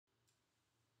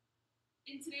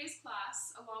In today's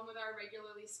class, along with our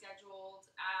regularly scheduled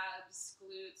abs,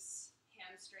 glutes,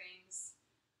 hamstrings,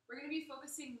 we're going to be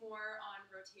focusing more on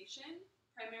rotation,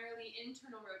 primarily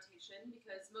internal rotation,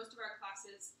 because most of our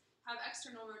classes have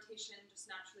external rotation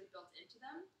just naturally built into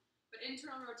them. But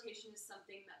internal rotation is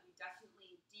something that we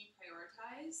definitely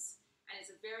deprioritize and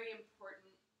is a very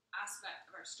important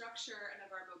aspect of our structure and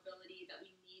of our mobility that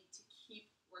we need to keep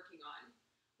working on.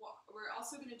 We're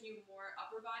also going to do more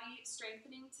upper body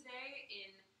strengthening today in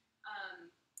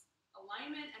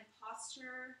alignment and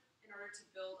posture in order to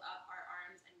build up our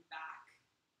arms and back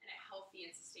in a healthy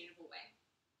and sustainable way.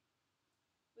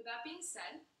 With that being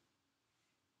said,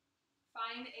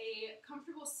 find a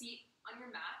comfortable seat on your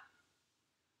mat.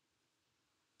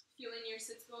 Feeling your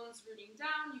sits bones rooting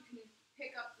down, you can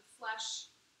pick up the flesh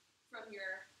from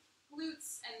your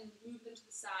glutes and move them to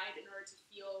the side in order to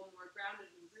feel more grounded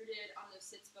and rooted on those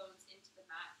sits bones into the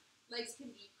mat. Legs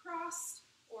can be crossed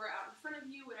or out in front of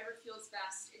you, whatever feels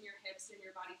best in your hips and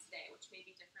your body today, which may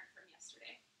be different from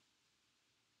yesterday.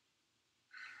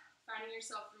 Finding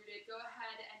yourself rooted, go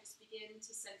ahead and just begin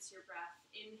to sense your breath,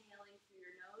 inhaling through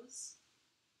your nose,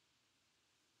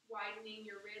 widening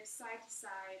your ribs side to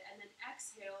side, and then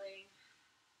exhaling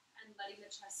and letting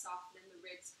the chest soften and the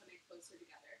ribs coming closer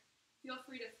together. Feel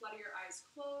free to flutter your eyes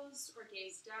closed or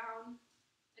gaze down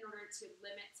in order to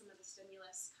limit some of the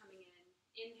stimulus coming in.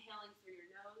 Inhaling through your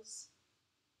nose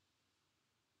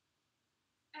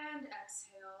and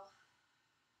exhale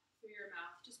through your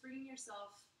mouth, just bringing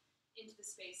yourself into the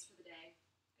space for the day.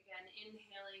 Again,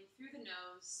 inhaling through the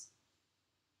nose,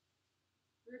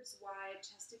 ribs wide,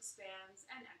 chest expands,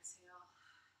 and exhale.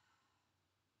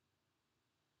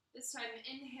 This time,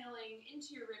 inhaling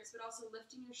into your ribs, but also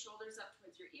lifting your shoulders up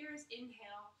towards your ears.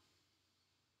 Inhale.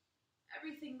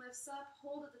 Everything lifts up.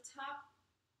 Hold at the top.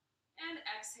 And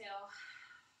exhale,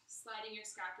 sliding your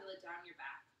scapula down your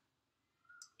back.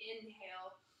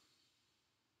 Inhale.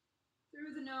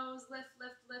 Through the nose, lift,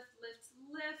 lift, lift, lift,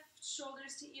 lift.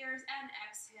 Shoulders to ears. And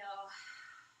exhale,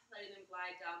 letting them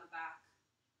glide down the back.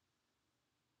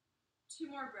 2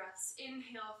 more breaths.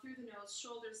 Inhale through the nose,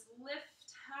 shoulders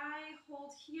lift high,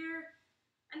 hold here.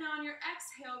 And now on your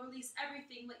exhale, release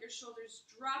everything. Let your shoulders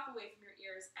drop away from your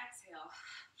ears. Exhale,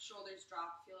 shoulders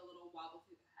drop, feel a little wobble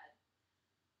through the head.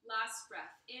 Last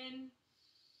breath in.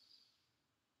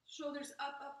 Shoulders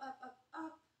up, up, up, up,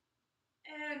 up.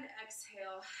 And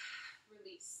exhale,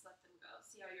 release, let them go.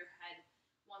 See how your head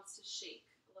wants to shake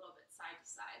a little bit side to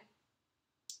side.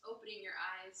 Opening your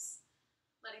eyes.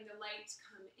 Letting the light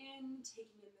come in,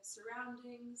 taking in the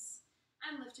surroundings,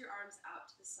 and lift your arms out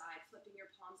to the side, flipping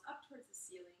your palms up towards the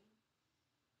ceiling,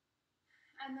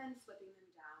 and then flipping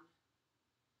them down.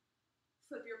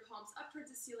 Flip your palms up towards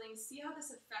the ceiling. See how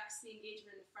this affects the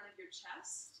engagement in the front of your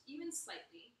chest, even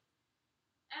slightly,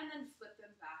 and then flip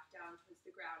them back down towards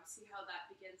the ground. See how that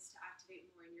begins to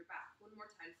activate more in your back. One more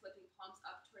time, flipping palms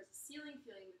up towards the ceiling,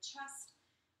 feeling the chest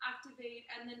activate,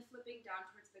 and then flipping down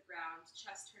towards the ground.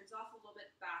 Chest turns off a little bit,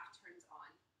 back turns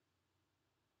on.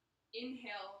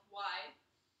 Inhale, wide.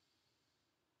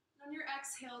 On your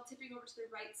exhale, tipping over to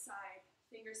the right side.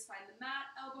 Fingers find the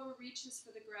mat, elbow reaches for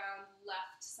the ground,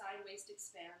 left side waist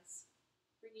expands.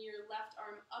 Bringing your left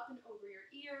arm up and over your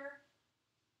ear.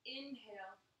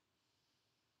 Inhale.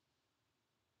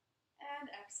 And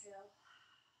exhale,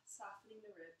 softening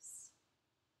the ribs.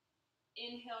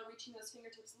 Inhale, reaching those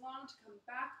fingertips long to come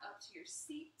back up to your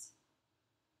seat.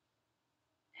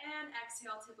 And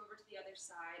exhale, tip over to the other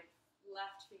side.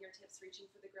 Left fingertips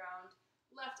reaching for the ground.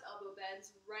 Left elbow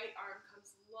bends, right arm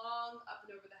comes long up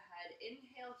and over the head.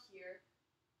 Inhale here.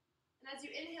 And as you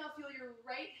inhale, feel your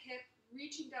right hip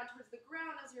reaching down towards the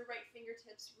ground as your right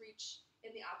fingertips reach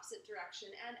in the opposite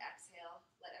direction. And exhale,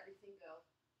 let everything go.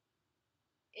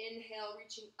 Inhale,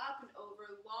 reaching up and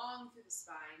over, long through the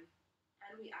spine.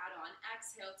 And we add on,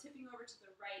 exhale, tipping over to the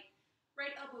right.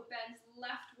 Right elbow bends,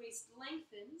 left waist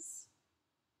lengthens.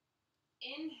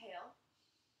 Inhale.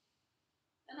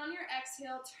 And on your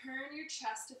exhale, turn your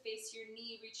chest to face your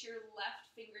knee. Reach your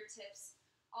left fingertips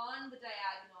on the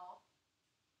diagonal.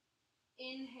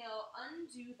 Inhale,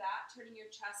 undo that, turning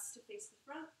your chest to face the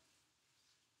front.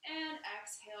 And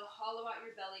exhale, hollow out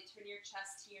your belly, turn your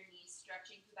chest to your knees,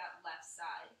 stretching to that left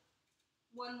side.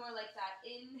 One more like that.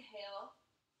 Inhale.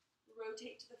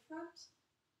 Rotate to the front,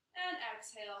 and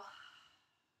exhale,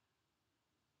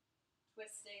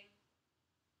 twisting.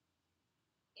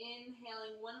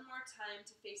 Inhaling one more time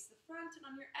to face the front, and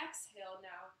on your exhale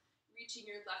now, reaching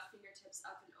your left fingertips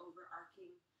up and over,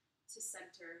 arcing to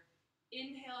center.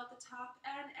 Inhale at the top,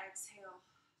 and exhale,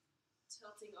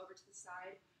 tilting over to the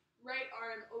side. Right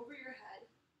arm over your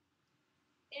head.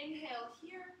 Inhale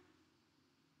here,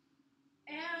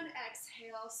 and And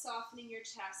exhale, softening your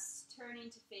chest, turning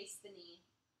to face the knee.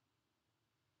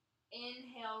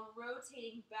 Inhale,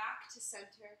 rotating back to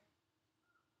center.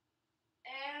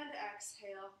 And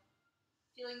exhale,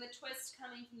 feeling the twist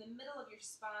coming from the middle of your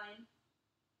spine.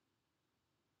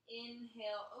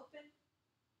 Inhale, open.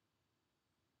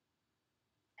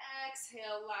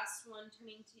 Exhale, last one,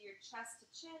 turning to your chest to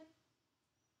chin.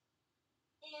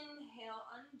 Inhale,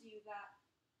 undo that.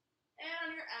 And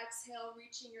on your exhale,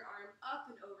 reaching your arm up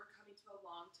and over, coming to a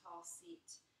long, tall seat.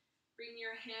 Bring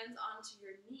your hands onto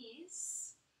your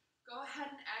knees. Go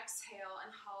ahead and exhale and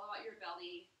hollow out your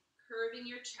belly, curving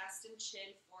your chest and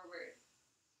chin forward.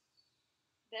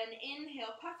 Then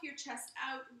inhale, puff your chest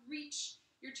out, reach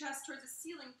your chest towards the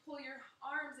ceiling, pull your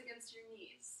arms against your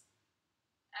knees.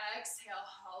 Exhale,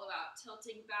 hollow out,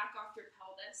 tilting back off your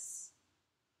pelvis.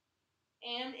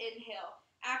 And inhale,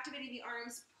 activating the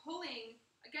arms, pulling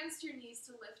against your knees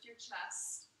to lift your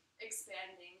chest,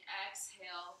 expanding.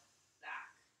 Exhale,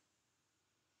 back.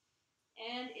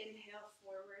 And inhale,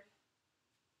 forward.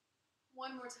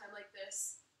 One more time like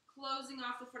this, closing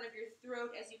off the front of your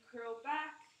throat as you curl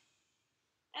back,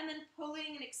 and then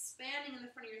pulling and expanding in the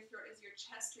front of your throat as your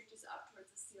chest reaches up towards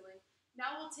the ceiling.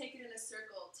 Now we'll take it in a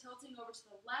circle, tilting over to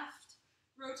the left,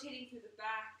 rotating through the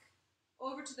back,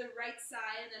 over to the right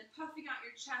side, and then puffing out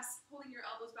your chest, pulling your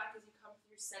elbows back as you come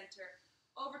through center,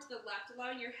 over to the left,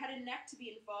 allowing your head and neck to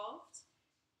be involved.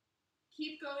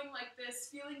 Keep going like this,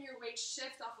 feeling your weight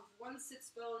shift off of one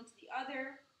sits bone to the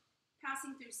other,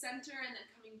 passing through center and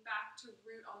then coming back to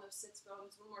root on those sits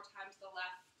bones. One more time to the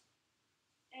left.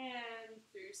 And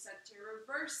through center.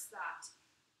 Reverse that.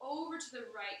 Over to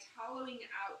the right, hollowing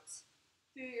out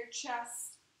through your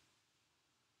chest.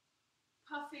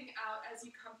 Puffing out as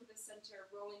you come to the center,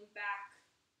 rolling back,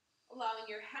 allowing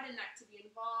your head and neck to be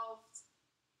involved.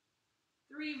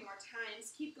 3 more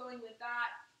times. Keep going with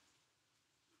that.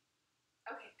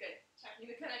 Okay, good. Checking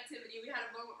the connectivity. We had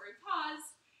a moment where we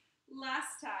paused.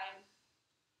 Last time.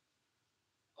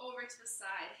 Over to the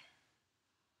side.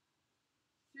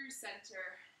 Through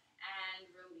center.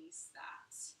 And release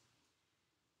that.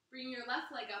 Bring your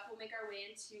left leg up. We'll make our way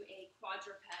into a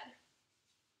quadruped.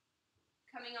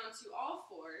 Coming onto all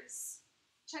fours.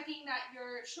 Checking that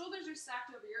your shoulders are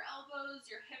stacked over your elbows.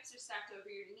 Your hips are stacked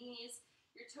over your knees.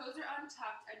 Your toes are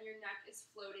untucked and your neck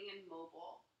is floating and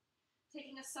mobile.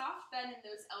 Taking a soft bend in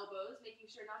those elbows,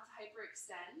 making sure not to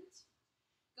hyperextend.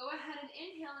 Go ahead and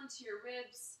inhale into your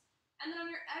ribs, and then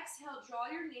on your exhale, draw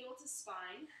your navel to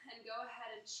spine, and go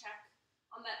ahead and check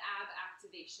on that ab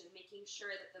activation, making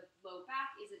sure that the low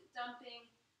back isn't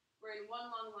dumping. We're in one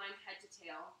long line, head to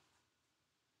tail.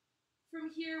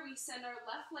 From here, we send our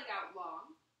left leg out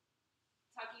long,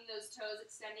 tucking those toes,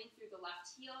 extending through the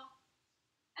left heel.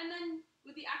 And then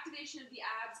with the activation of the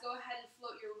abs, go ahead and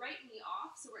float your right knee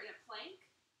off, so we're in a plank.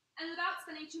 And without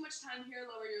spending too much time here,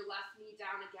 lower your left knee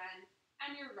down again,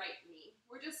 and your right knee.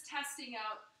 We're just testing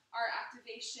out our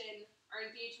activation, our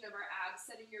engagement of our abs,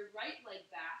 setting your right leg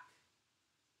back.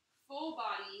 Full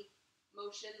body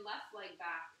motion, left leg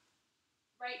back.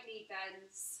 Right knee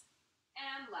bends,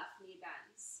 and left knee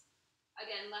bends.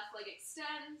 Again, left leg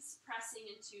extends, pressing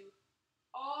into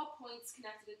all points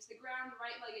connected into the ground.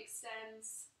 Right leg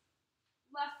extends,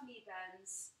 left knee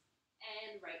bends,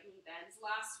 and right knee bends.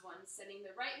 Last one, sending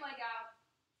the right leg out.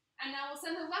 And now we'll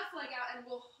send the left leg out and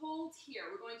we'll hold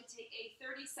here. We're going to take a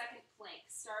 30-second plank,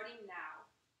 starting now.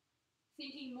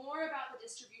 Thinking more about the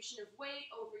distribution of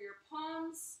weight over your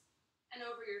palms and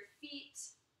over your feet.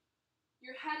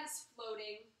 Your head is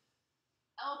floating.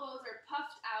 Elbows are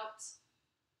puffed out,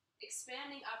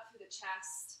 expanding up through the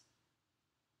chest.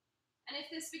 And if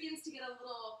this begins to get a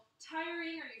little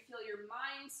tiring or you feel your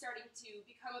mind starting to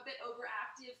become a bit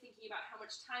overactive, thinking about how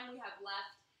much time we have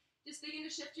left, just begin to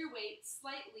shift your weight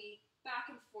slightly back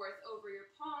and forth over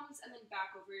your palms and then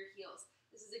back over your heels.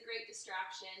 This is a great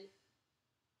distraction.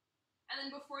 And then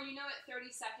before you know it,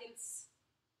 30 seconds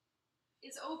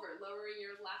is over. Lowering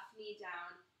your left knee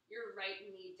down, your right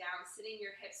knee down, sitting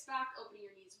your hips back, opening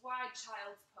your knees wide,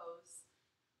 child's pose.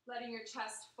 Letting your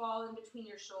chest fall in between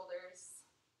your shoulders.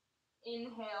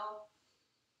 Inhale,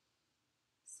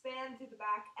 expand through the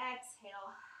back,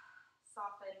 exhale,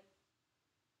 soften.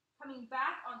 Coming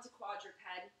back onto quadruped,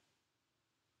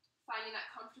 finding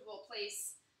that comfortable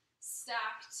place,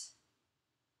 stacked.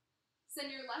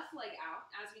 Send your left leg out,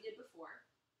 as we did before.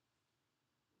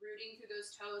 Rooting through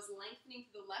those toes, lengthening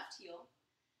through the left heel.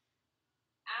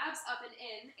 Abs up and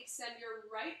in, extend your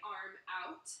right arm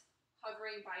out,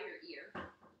 hovering by your ear.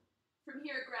 From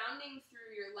here, grounding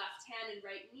through your left hand and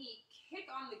right knee, kick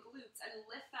on the glutes and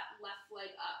lift that left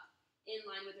leg up in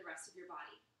line with the rest of your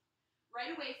body.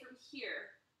 Right away from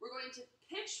here, we're going to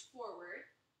pitch forward,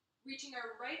 Reaching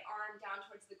our right arm down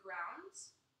towards the ground,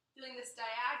 feeling this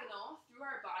diagonal through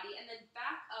our body, and then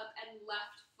back up and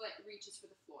left foot reaches for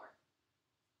the floor.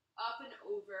 Up and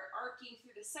over, arcing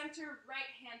through the center,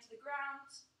 right hand to the ground,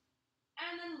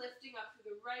 and then lifting up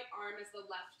through the right arm as the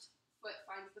left foot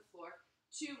finds the floor.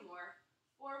 2 more.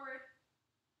 Forward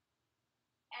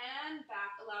and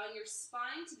back, allowing your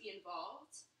spine to be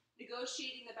involved.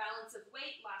 Negotiating the balance of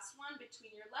weight. Last one,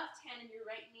 between your left hand and your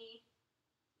right knee.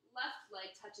 Left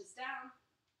leg touches down,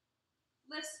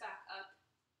 lifts back up,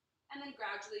 and then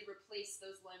gradually replace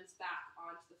those limbs back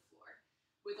onto the floor.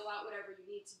 Wiggle out whatever you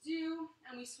need to do,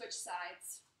 and we switch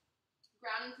sides.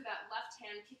 Grounding through that left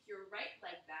hand, kick your right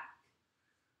leg back.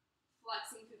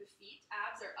 Flexing through the feet,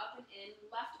 abs are up and in,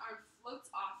 left arm floats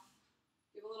off.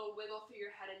 Give a little wiggle through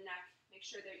your head and neck, make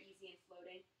sure they're easy and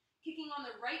floating. Kicking on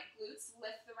the right glutes,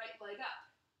 lift the right leg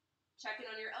up. Check in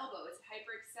on your elbow, is it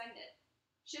hyperextended?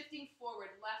 Shifting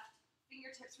forward, left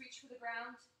fingertips reach for the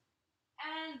ground,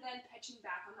 and then pitching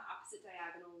back on the opposite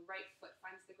diagonal, right foot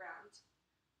finds the ground.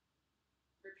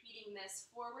 Repeating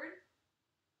this forward,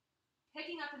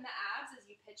 picking up in the abs as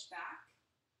you pitch back,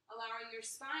 allowing your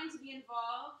spine to be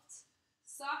involved,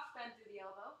 soft bend through the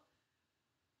elbow,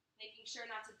 making sure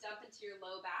not to dump into your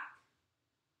low back.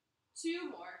 2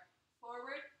 more,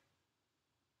 forward,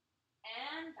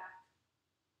 and back.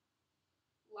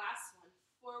 Last one,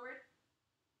 forward,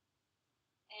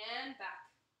 and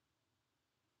back,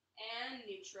 and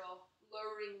neutral,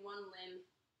 lowering one limb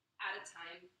at a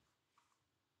time.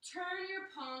 Turn your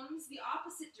palms the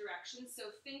opposite direction,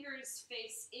 so fingers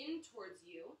face in towards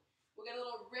you. We'll get a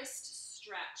little wrist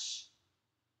stretch,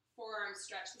 forearm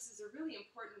stretch. This is a really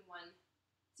important one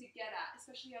to get at,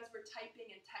 especially as we're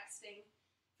typing and texting.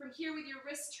 From here, with your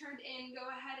wrists turned in, go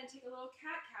ahead and take a little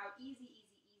cat-cow. Easy,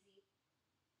 easy, easy.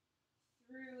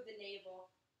 Through the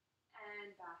navel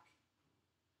and back.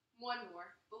 1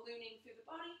 more, ballooning through the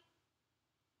body,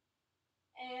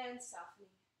 and softening.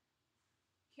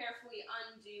 Carefully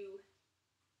undo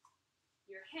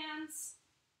your hands,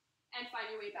 and find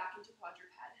your way back into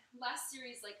quadruped. Last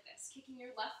series like this, kicking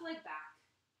your left leg back,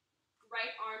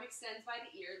 right arm extends by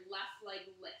the ear, left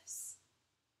leg lifts.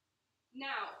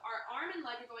 Now, our arm and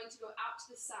leg are going to go out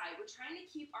to the side. We're trying to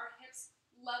keep our hips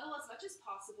level as much as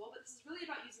possible, but this is really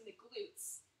about using the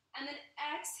glutes. And then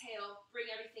exhale,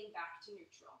 bring everything back to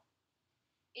neutral.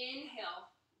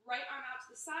 Inhale, right arm out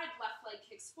to the side, left leg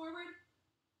kicks forward,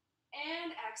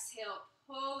 and exhale,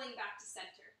 pulling back to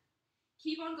center.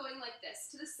 Keep on going like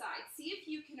this, to the side. See if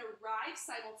you can arrive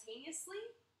simultaneously,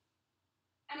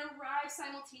 and arrive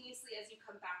simultaneously as you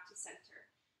come back to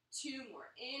center. 2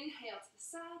 more. Inhale to the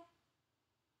side,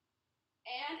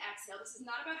 and exhale. This is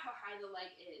not about how high the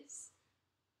leg is,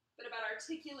 but about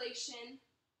articulation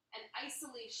and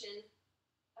isolation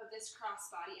of this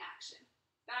cross-body action.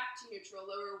 Back to neutral,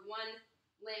 lower one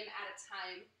limb at a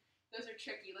time. Those are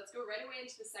tricky. Let's go right away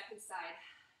into the second side.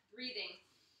 Breathing.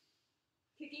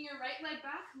 Kicking your right leg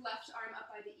back, left arm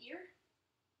up by the ear.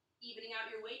 Evening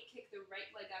out your weight, kick the right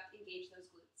leg up, engage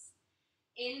those glutes.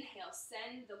 Inhale,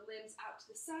 send the limbs out to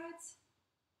the sides.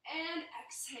 And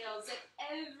exhale, zip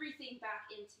everything back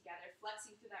in together,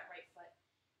 flexing through that right foot.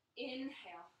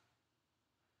 Inhale.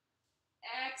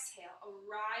 Exhale,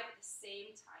 arrive at the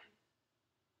same time.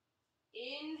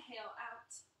 Inhale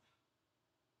out.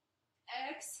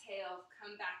 Exhale,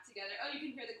 come back together. Oh, you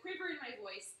can hear the quiver in my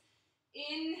voice.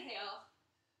 Inhale.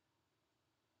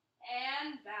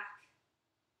 And back.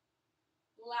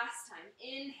 Last time.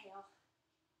 Inhale.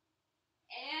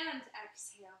 And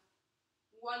exhale.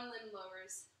 One limb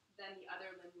lowers, then the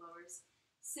other limb lowers.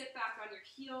 Sit back on your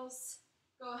heels.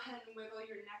 Go ahead and wiggle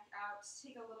your neck out.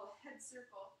 Take a little head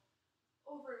circle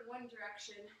over in one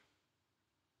direction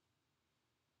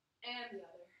and the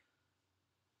other.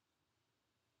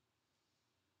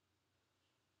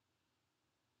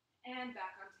 And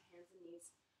back onto hands and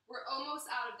knees. We're almost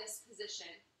out of this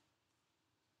position.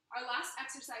 Our last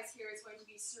exercise here is going to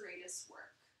be serratus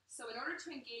work. So in order to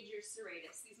engage your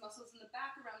serratus, these muscles in the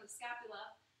back around the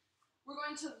scapula, we're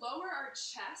going to lower our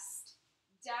chest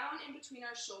down in between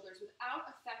our shoulders without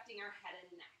affecting our head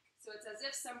and neck. So it's as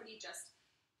if somebody just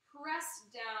pressed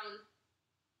down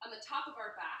on the top of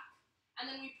our back, and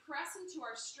then we press into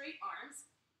our straight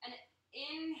arms, and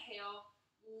inhale,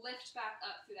 lift back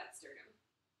up through that sternum.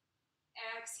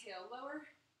 Exhale, lower.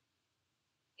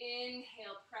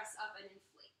 Inhale, press up and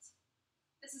inflate.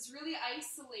 This is really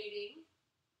isolating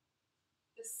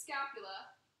the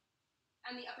scapula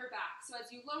and the upper back. So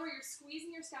as you lower, you're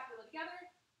squeezing your scapula together,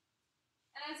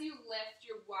 and as you lift,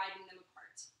 you're widening them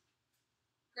apart.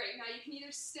 Great, now you can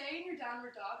either stay in your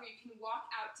downward dog, or you can walk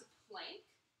out to plank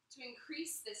to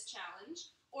increase this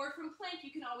challenge, or from plank,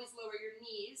 you can always lower your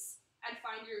knees and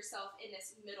find yourself in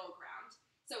this middle ground.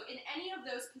 So in any of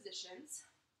those positions,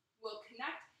 we'll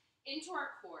connect into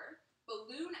our core,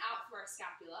 balloon out through our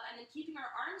scapula, and then keeping our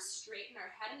arms straight and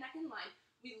our head and neck in line,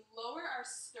 we lower our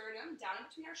sternum down in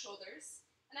between our shoulders,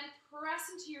 and then press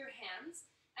into your hands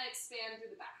and expand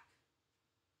through the back.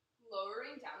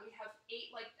 Lowering down, we have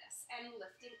 8 like this, and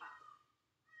lifting up.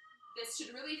 This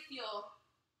should really feel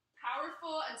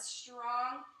powerful and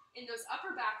strong in those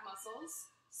upper back muscles,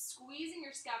 squeezing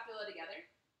your scapula together,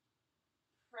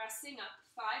 pressing up,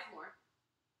 5 more.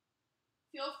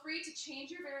 Feel free to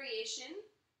change your variation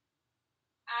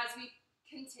as we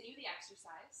continue the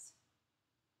exercise.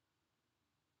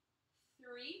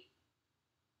 3,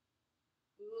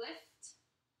 lift,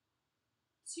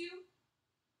 2,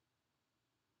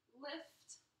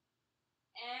 lift,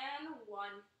 and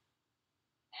 1,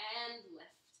 and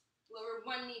lift. Lower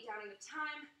 1 knee down at a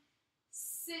time.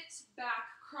 Sit back,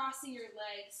 crossing your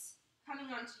legs, coming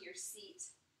onto your seat,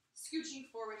 scooching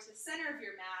forward to the center of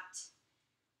your mat,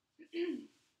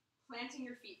 planting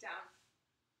your feet down,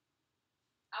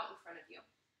 out in front of you.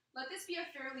 Let this be a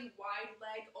fairly wide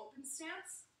leg open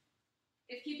stance.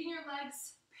 If keeping your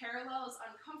legs parallel is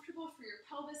uncomfortable for your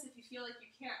pelvis, if you feel like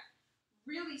you can't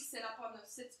really sit up on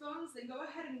those sits bones, then go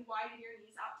ahead and widen your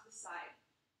knees out to the side.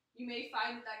 You may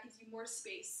find that that gives you more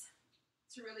space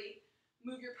to really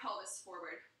move your pelvis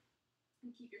forward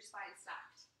and keep your spine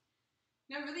stacked.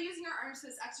 Now, really using our arms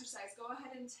for this exercise, go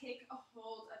ahead and take a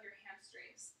hold of your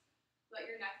hamstrings. Let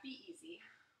your neck be easy.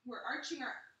 We're arching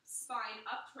our spine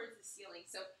up towards the ceiling.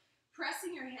 So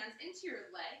pressing your hands into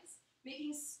your legs,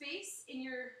 making space in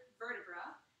your vertebra.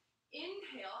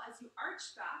 Inhale as you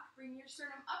arch back, bring your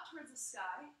sternum up towards the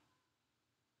sky.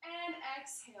 And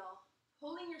exhale,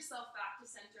 pulling yourself back to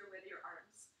center with your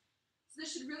arms. So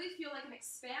this should really feel like an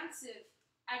expansive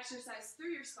exercise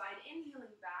through your spine,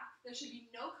 inhaling back. There should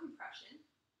be no compression.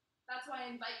 That's why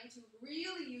I invite you to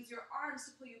really use your arms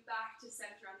to pull you back to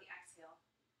center on the exhale.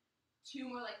 2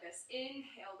 more like this.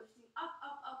 Inhale, lifting up,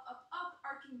 up, up, up, up,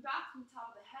 arcing back from the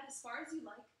top of the head as far as you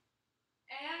like.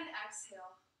 And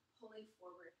exhale, pulling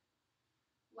forward.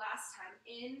 Last time,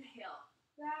 inhale,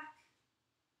 back.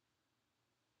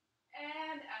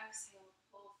 And exhale,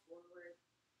 pull forward.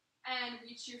 And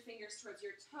reach your fingers towards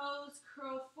your toes,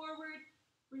 curl forward,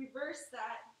 reverse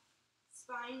that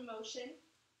spine motion.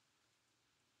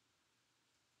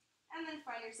 And then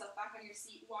find yourself back on your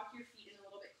seat, walk your feet in a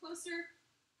little bit closer,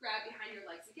 grab behind your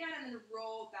legs again, and then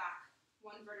roll back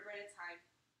 1 vertebra at a time.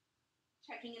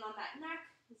 Checking in on that neck,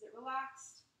 is it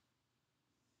relaxed?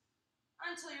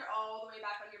 Until you're all the way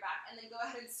back on your back, and then go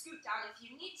ahead and scoot down if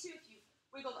you need to, if you've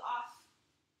wiggled off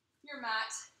your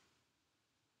mat.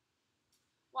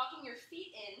 Walking your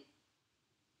feet in,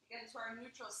 again to our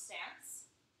neutral stance.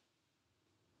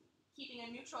 Keeping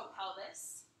a neutral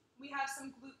pelvis. We have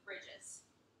some glute bridges.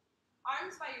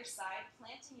 Arms by your side,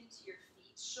 planting into your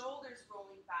feet, shoulders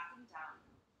rolling back and down.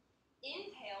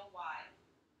 Inhale wide.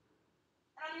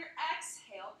 And on your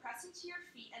exhale, press into your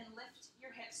feet and lift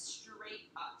your hips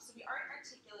straight up. So we aren't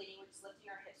articulating, we're just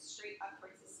lifting our hips straight up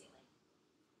towards the ceiling.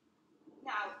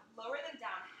 Now, lower them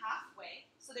down halfway,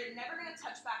 so they're never going to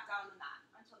touch back down the mat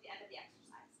until the end of the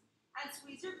exercise. And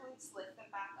squeeze your glutes, lift them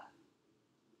back up.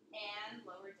 And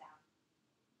lower down.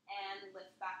 And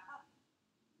lift back up.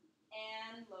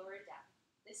 And lower down.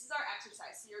 This is our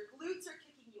exercise. So your glutes are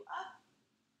kicking you up,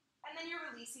 and then you're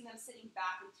releasing them, sitting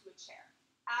back into a chair.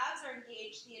 Abs are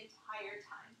engaged the entire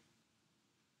time.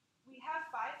 We have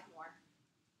 5 more.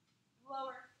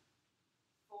 Lower.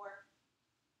 4.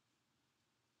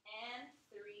 And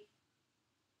 3.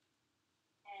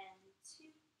 And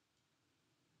 2.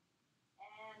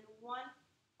 And 1.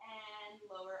 And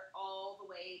lower all the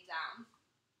way down.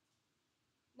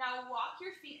 Now walk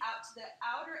your feet out to the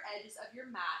outer edges of your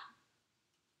mat.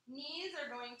 Knees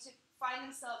are going to find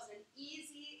themselves in an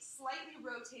easy, slightly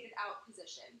rotated out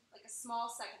position, like a small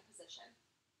second position.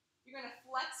 You're going to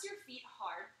flex your feet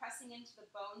hard, pressing into the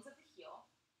bones of the heel.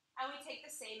 And we take the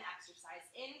same exercise,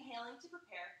 inhaling to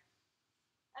prepare.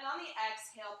 And on the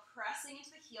exhale, pressing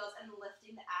into the heels and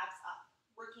lifting the abs up,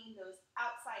 working those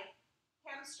outside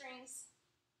hamstrings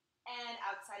and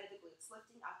outside of the glutes,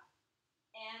 lifting up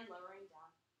and lowering down.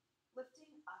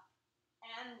 Lifting up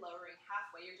and lowering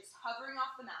halfway. You're just hovering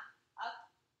off the mat.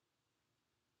 Up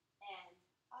and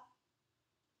up.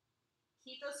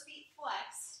 Keep those feet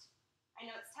flexed. I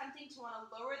know it's tempting to want to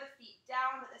lower the feet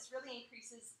down, but this really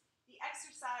increases the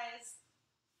exercise.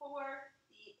 4,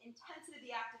 the intensity of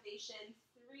the activation.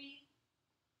 3,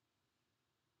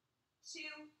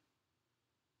 2,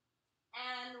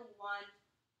 and 1.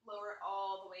 Lower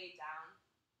all the way down.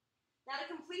 Now to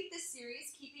complete this series,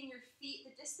 keeping your feet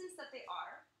the distance that they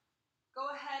are,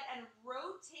 go ahead and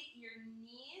rotate your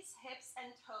knees, hips,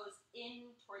 and toes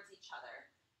in towards each other.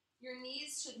 Your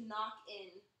knees should knock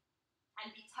in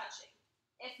and be touching.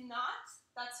 If not,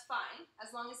 that's fine,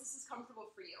 as long as this is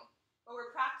comfortable for you. But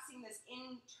we're practicing this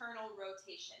internal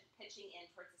rotation, pitching in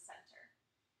towards the center.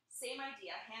 Same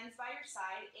idea, hands by your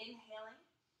side, inhaling,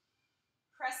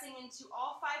 pressing into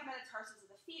all 5 metatarsals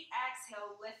of the feet.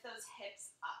 Exhale, lift those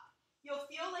hips up. You'll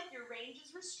feel like your range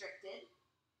is restricted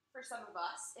for some of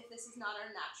us, if this is not our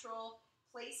natural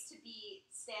place to be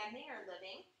standing or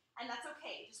living, and that's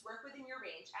okay. Just work within your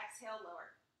range. Exhale,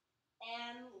 lower,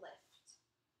 and lift,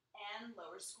 and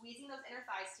lower. Squeezing those inner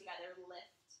thighs together.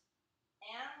 Lift,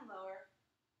 and lower,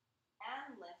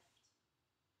 and lift,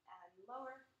 and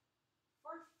lower.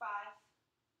 For 5,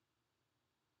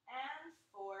 and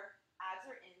 4. Abs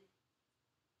are in.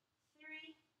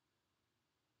 3,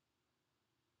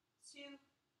 2,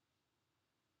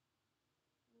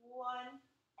 1,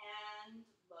 and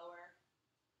lower.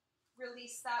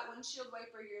 Release that windshield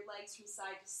wiper your legs from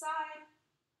side to side.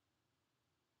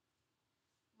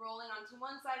 Rolling onto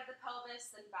one side of the pelvis,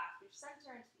 then back through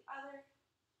center into the other.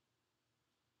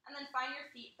 And then find your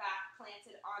feet back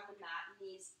planted on the mat,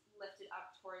 knees lifted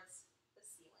up towards the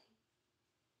ceiling.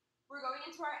 We're going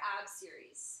into our ab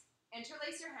series.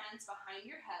 Interlace your hands behind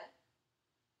your head,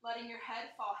 letting your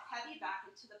head fall heavy back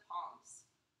into the palms.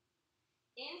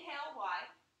 Inhale wide.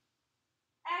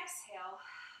 Exhale,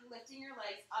 lifting your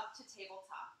legs up to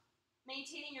tabletop.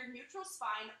 Maintaining your neutral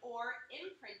spine or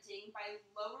imprinting by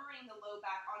lowering the low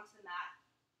back onto the mat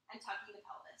and tucking the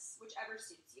pelvis, whichever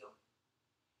suits you.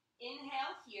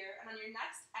 Inhale here, and on your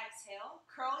next exhale,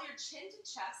 curl your chin to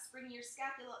chest, bringing your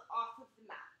scapula off of the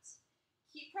mat.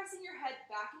 Keep pressing your head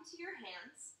back into your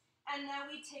hands, and now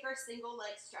we take our single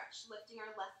leg stretch, lifting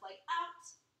our left leg out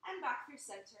and back through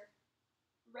center.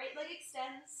 Right leg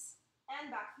extends and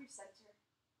back through center.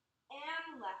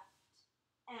 And left,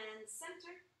 and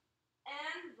center,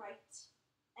 and right,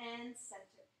 and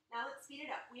center. Now let's speed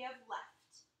it up. We have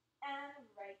left,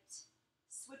 and right,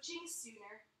 switching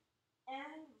sooner,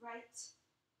 and right,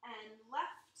 and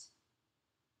left.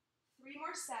 3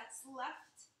 more sets,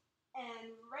 left,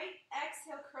 and right.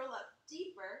 Exhale, curl up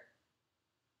deeper.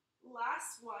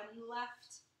 Last one,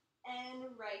 left, and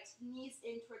right. Knees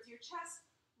in towards your chest.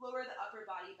 Lower the upper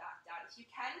body back down. If you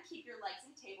can, keep your legs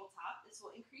in tabletop. This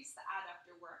will increase the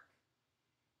adductor work.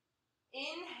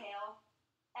 Inhale,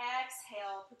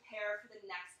 exhale, prepare for the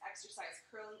next exercise,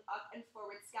 curling up and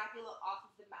forward, scapula off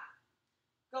of the mat.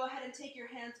 Go ahead and take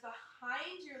your hands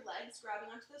behind your legs,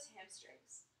 grabbing onto those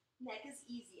hamstrings. Neck is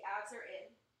easy, abs are in.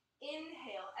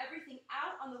 Inhale, everything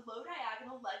out on the low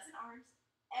diagonal, legs and arms.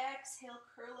 Exhale,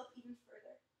 curl up even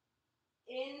further.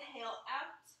 Inhale,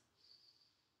 out.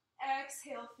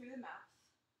 Exhale through the mouth.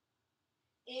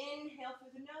 Inhale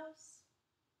through the nose.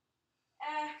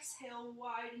 Exhale,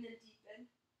 widen and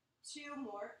deepen. 2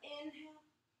 more. Inhale.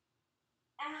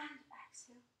 And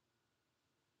exhale.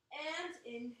 And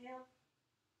inhale.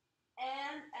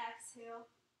 And exhale.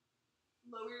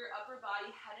 Lower your upper body,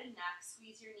 head and neck.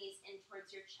 Squeeze your knees in towards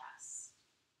your chest.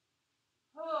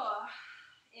 Oh.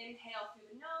 Inhale through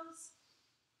the nose.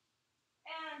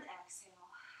 And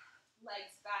exhale.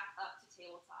 Legs back up to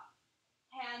tabletop.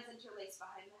 Hands interlaced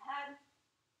behind the head.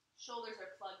 Shoulders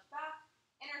are plugged back.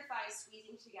 Inner thighs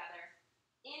squeezing together.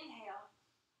 Inhale.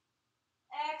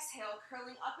 Exhale,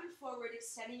 curling up and forward,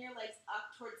 extending your legs up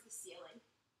towards the ceiling.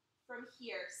 From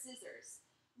here, scissors.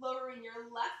 Lowering your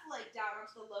left leg down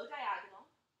onto the low diagonal.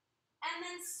 And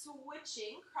then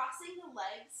switching, crossing the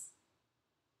legs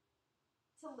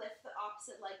to lift the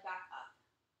opposite leg back up.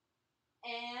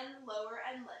 And lower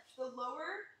and lift. The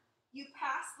lower you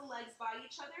pass the legs by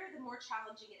each other, the more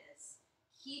challenging it is.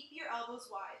 Keep your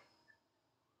elbows wide.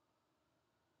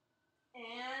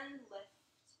 And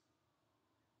lift.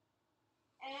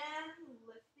 And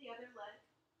lift the other leg.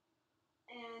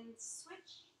 And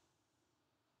switch.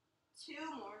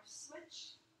 2 more.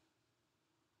 Switch.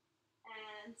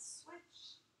 And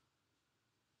switch.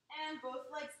 And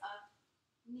both legs up.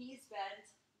 Knees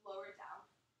bent. Lower down.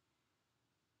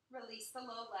 Release the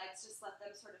low legs, just let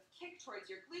them sort of kick towards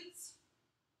your glutes.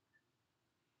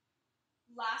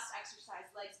 Last exercise,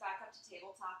 legs back up to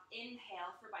tabletop.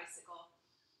 Inhale for bicycle.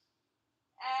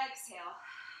 Exhale,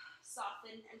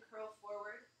 soften and curl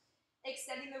forward.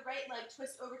 Extending the right leg,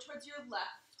 twist over towards your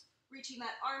left, reaching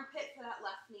that armpit for that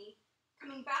left knee.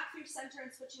 Coming back through center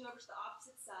and switching over to the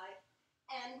opposite side.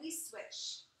 And we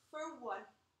switch for 1.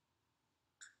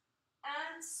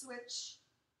 And switch.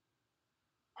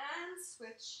 And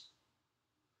switch,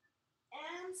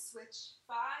 and switch.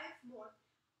 5 more.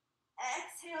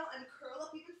 Exhale and curl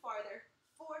up even farther.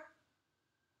 4,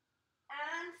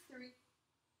 and 3,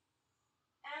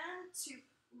 and 2.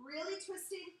 Really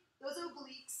twisting those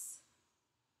obliques.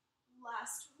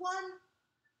 Last 1.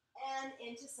 And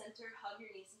into center. Hug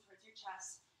your knees in towards your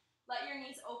chest. Let your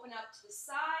knees open up to the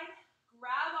side.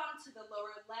 Grab onto the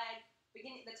lower leg,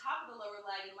 beginning the top of the lower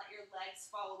leg, and let your legs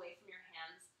fall away from your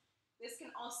hands. This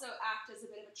can also act as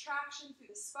a bit of a traction through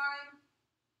the spine,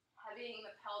 heavying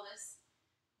the pelvis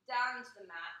down to the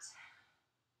mat,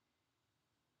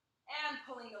 and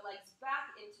pulling the legs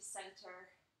back into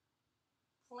center,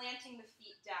 planting the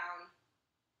feet down,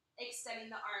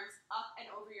 extending the arms up and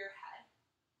over your head.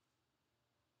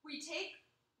 We take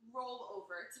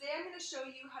rollover. Today I'm going to show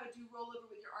you how to do rollover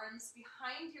with your arms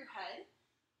behind your head,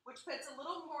 which puts a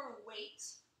little more weight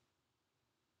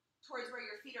towards where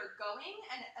your feet are going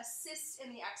and assists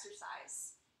in the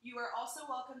exercise. You are also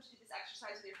welcome to do this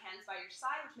exercise with your hands by your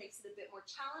side, which makes it a bit more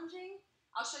challenging.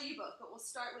 I'll show you both, but we'll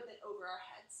start with it over our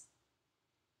heads.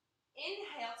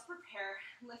 Inhale to prepare,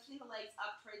 lifting the legs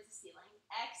up towards the ceiling.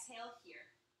 Exhale here.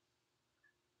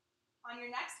 On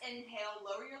your next inhale,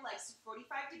 lower your legs to 45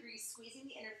 degrees, squeezing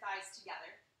the inner thighs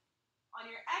together. On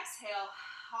your exhale,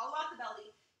 hollow out the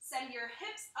belly, send your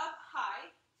hips up high,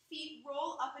 feet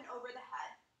roll up and over the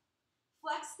head.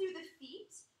 Flex through the feet,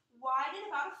 widen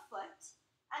about a foot,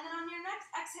 and then on your next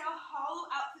exhale, hollow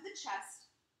out through the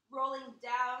chest, rolling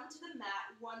down to the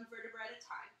mat, 1 vertebra at a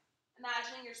time.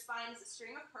 Imagining your spine is a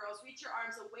string of pearls, reach your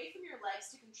arms away from your legs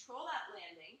to control that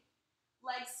landing.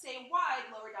 Legs stay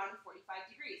wide, lower down to 45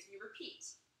 degrees. We repeat.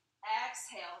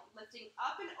 Exhale, lifting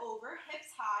up and over, hips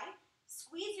high.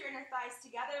 Squeeze your inner thighs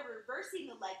together, reversing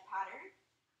the leg pattern.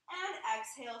 And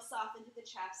exhale, soften to the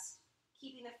chest,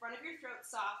 keeping the front of your throat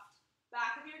soft,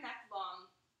 back of your neck long.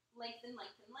 Lengthen,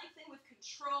 lengthen, lengthen with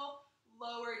control,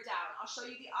 lower down. I'll show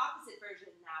you the opposite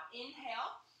version now. Inhale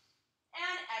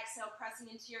and exhale, pressing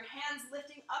into your hands,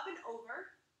 lifting up and over.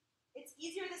 It's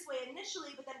easier this way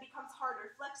initially, but then becomes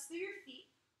harder. Flex through your feet,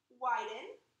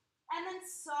 widen, and then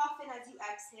soften as you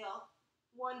exhale.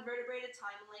 1 vertebrae at a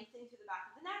time, lengthening through the back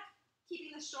of the neck,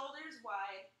 keeping the shoulders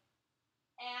wide,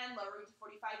 and lowering to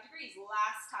 45 degrees.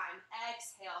 Last time,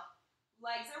 exhale.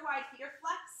 Legs are wide, feet are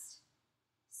flexed.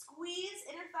 Squeeze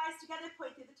inner thighs together,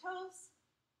 point through the toes,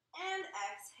 and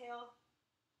exhale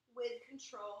with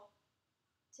control.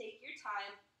 Take your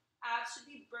time. Abs should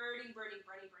be burning, burning,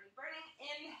 burning, burning, burning.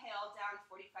 Inhale, down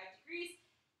 45 degrees.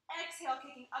 Exhale,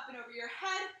 kicking up and over your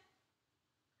head.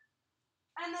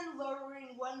 And then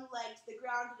lowering 1 leg to the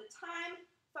ground at a time,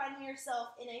 finding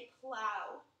yourself in a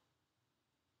plow.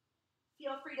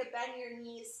 Feel free to bend your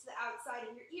knees to the outside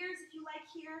of your ears if you like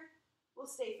here.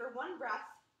 We'll stay for 1 breath.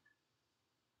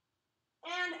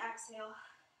 And exhale.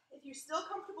 If you're still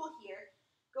comfortable here,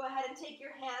 go ahead and take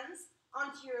your hands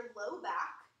onto your low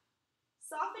back.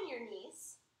 Soften your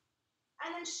knees,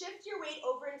 and then shift your weight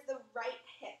over into the right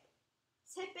hip.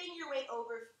 Tipping your weight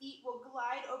over, feet will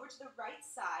glide over to the right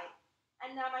side,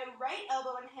 and now my right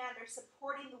elbow and hand are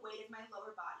supporting the weight of my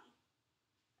lower body.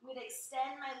 I'm going to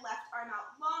extend my left arm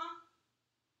out long.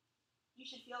 You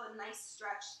should feel a nice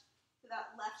stretch through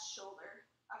that left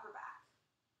shoulder, upper back.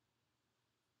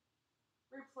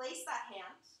 Replace that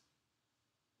hand.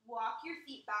 Walk your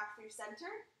feet back through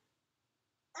center,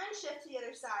 and shift to the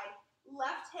other side.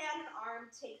 Left hand and arm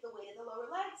take the weight of the lower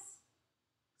legs.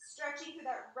 Stretching through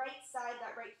that right side,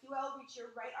 that right QL, reach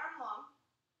your right arm long.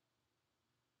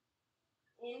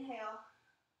 Inhale.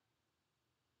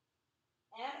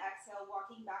 And exhale,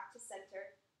 walking back to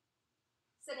center.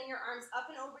 Sending your arms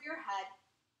up and over your head,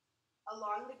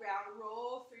 along the ground,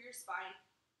 roll through your spine,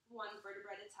 1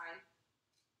 vertebra at a time.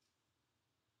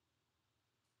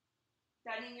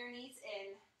 Bending your knees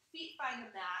in, feet find the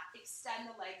mat, extend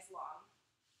the legs long.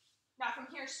 Now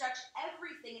from here, stretch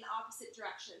everything in opposite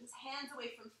directions. Hands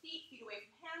away from feet, feet away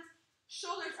from hands,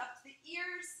 shoulders up to the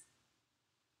ears,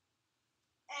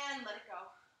 and let it go.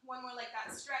 1 more like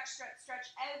that. Stretch, stretch, stretch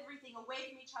everything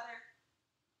away from each other.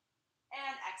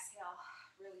 And exhale,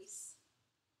 release.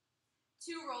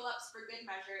 2 roll-ups for good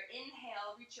measure.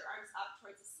 Inhale, reach your arms up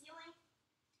towards the ceiling.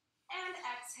 And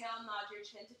exhale, nod your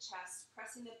chin to chest,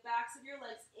 pressing the backs of your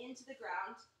legs into the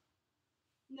ground.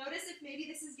 Notice if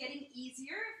maybe this is getting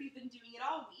easier if you've been doing it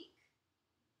all week.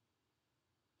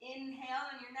 Inhale,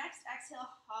 on your next exhale,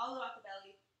 hollow out the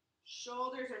belly.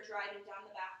 Shoulders are driving down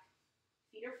the back.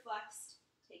 Feet are flexed.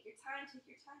 Take your time, take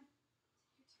your time,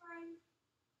 take your time.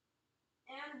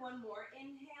 And 1 more.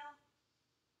 Inhale.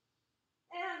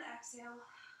 And exhale,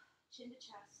 chin to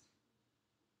chest.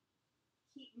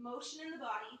 Keep motion in the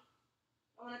body.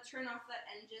 I want to turn off that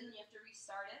engine, then you have to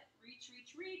restart it. Reach,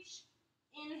 reach, reach.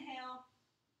 Inhale.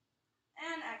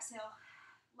 And exhale.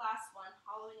 Last one,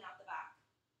 hollowing out the back.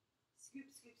 Scoop,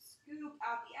 scoop, scoop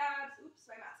out the abs. Oops,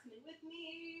 my mat's coming with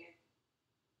me.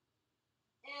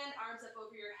 arms up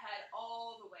over your head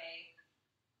all the way.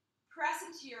 Press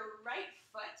into your right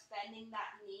foot, bending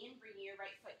that knee and bringing your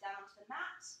right foot down onto the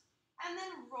mat. And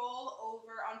then roll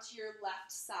over onto your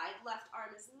left side. Left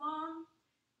arm is long,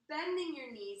 bending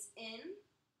your knees in.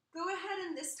 Go ahead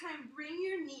and this time bring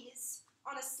your knees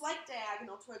on a slight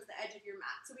diagonal towards the edge of your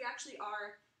mat. So we actually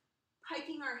are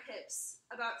piking our hips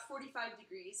about 45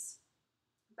 degrees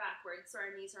backwards, so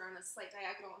our knees are on a slight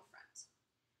diagonal in front.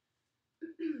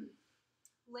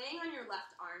 Laying on your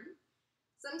left arm.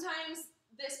 Sometimes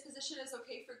this position is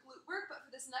okay for glute work, but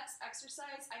for this next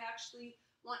exercise, I actually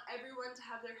want everyone to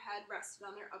have their head rested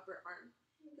on their upper arm,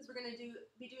 because we're going to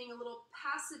be doing a little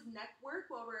passive neck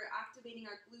work while we're activating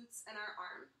our glutes and our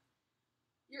arm.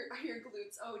 Your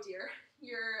glutes, oh dear.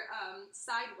 Your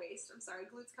side waist, I'm sorry,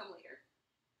 glutes come later.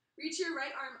 Reach your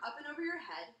right arm up and over your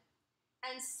head,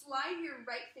 and slide your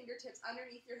right fingertips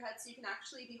underneath your head so you can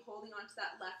actually be holding onto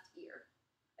that left ear.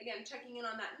 Again, checking in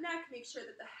on that neck, make sure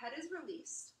that the head is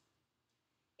released.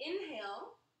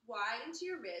 Inhale, wide into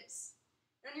your ribs.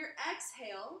 And on your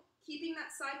exhale, keeping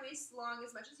that side waist long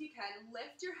as much as you can,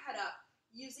 lift your head up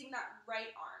using that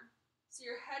right arm. So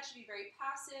your head should be very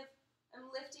passive. I'm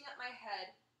lifting up my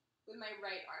head with my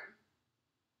right arm.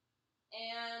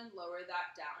 And lower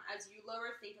that down. As you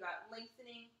lower, think about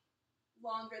lengthening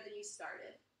longer than you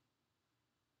started.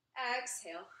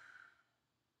 Exhale.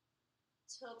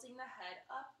 Tilting the head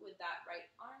up with that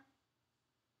right arm.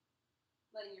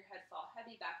 Letting your head fall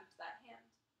heavy back into that hand.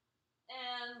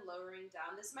 And lowering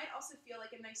down. This might also feel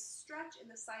like a nice stretch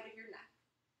in the side of your neck.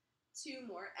 2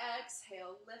 more.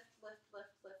 Exhale. Lift, lift,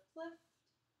 lift, lift, lift.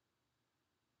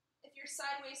 If your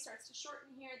side waist starts to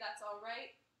shorten here, that's all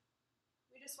right.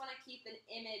 We just want to keep an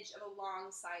image of a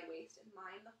long side waist in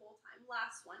mind the whole time.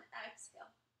 Last one.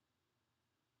 Exhale.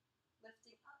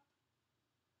 Lifting up.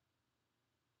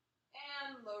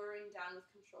 And lowering down with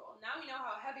control. Now we know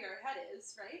how heavy our head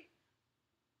is, right?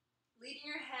 Leading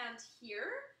your hand here,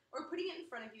 or putting it in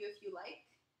front of you if you like.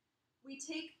 We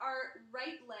take our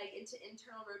right leg into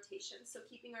internal rotation, so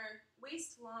keeping our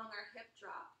waist long, our hip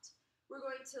dropped. We're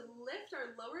going to lift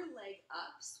our lower leg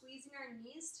up, squeezing our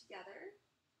knees together,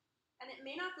 and it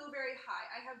may not go very high.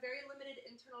 I have very limited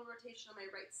internal rotation on my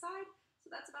right side, so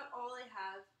that's about all I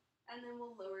have, and then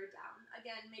we'll lower down.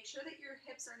 Again, make sure that your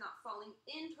hips are not falling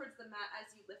in towards the mat as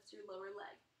you lift your lower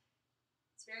leg.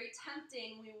 It's very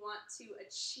tempting. We want to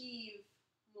achieve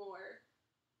more.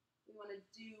 We want to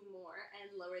do more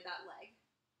and lower that leg.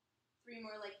 3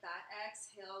 more like that.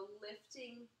 Exhale,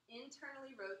 lifting,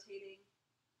 internally rotating.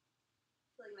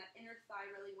 Feeling that inner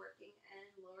thigh really working, and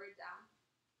lower it down.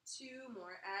 2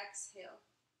 more. Exhale,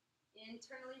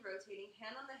 internally rotating.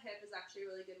 Hand on the hip is actually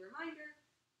a really good reminder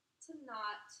to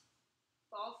not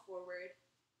fall forward.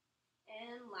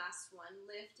 And last one,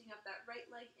 lifting up that right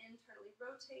leg, internally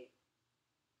rotate.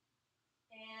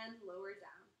 And lower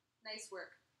down. Nice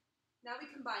work. Now we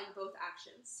combine both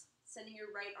actions. Sending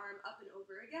your right arm up and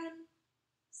over again.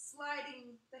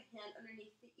 Sliding the hand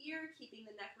underneath the ear, keeping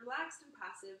the neck relaxed and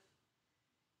passive.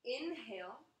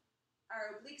 Inhale.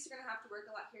 Our obliques are going to have to work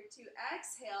a lot here too.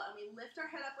 Exhale, and we lift our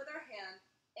head up with our hand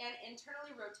and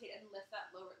internally rotate and lift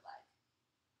that lower leg.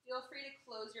 Feel free to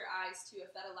close your eyes too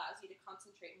if that allows you to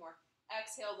concentrate more.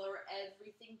 Exhale, lower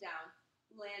everything down,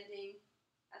 landing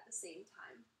at the same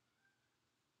time.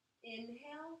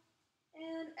 Inhale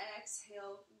and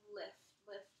exhale, lift,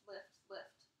 lift, lift,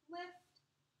 lift, lift.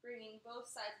 Bringing both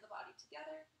sides of the body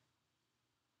together.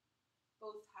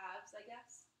 Both halves, I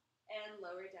guess. And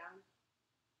lower down.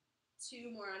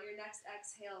 2 more on your next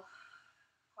exhale.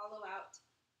 Hollow out.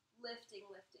 Lifting,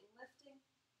 lifting, lifting.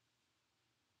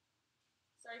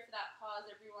 Sorry for that pause,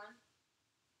 everyone.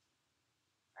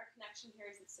 Our connection here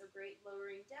isn't so great.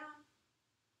 Lowering down.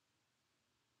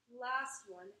 Last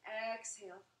one.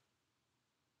 Exhale.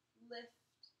 Lift.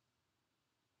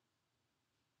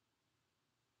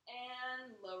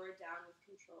 And lower down with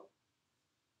control.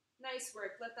 Nice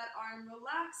work. Let that arm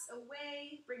relax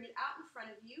away. Bring it out in front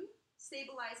of you,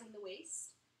 stabilizing the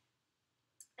waist.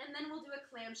 And then we'll do a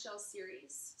clamshell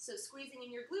series. So squeezing in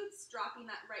your glutes, dropping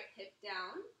that right hip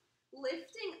down,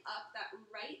 lifting up that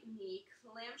right knee,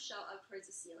 clamshell up towards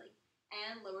the ceiling,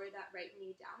 and lower that right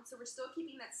knee down. So we're still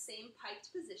keeping that same piked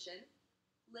position.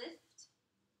 Lift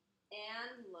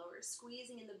and lower,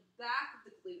 squeezing in the back of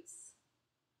the glutes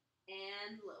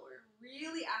and lower.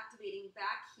 Really activating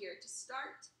back here to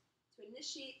start, to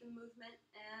initiate the movement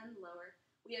and lower.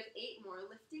 We have 8 more,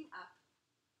 lifting up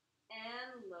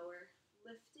and lower,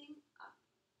 lifting up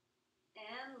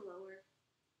and lower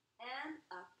and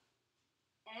up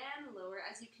and lower.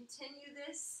 As you continue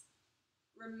this,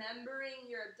 remembering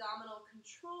your abdominal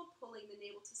control, pulling the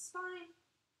navel to spine,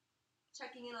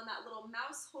 Checking in on that little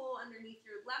mouse hole underneath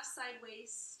your left side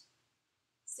waist.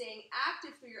 Staying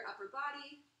active through your upper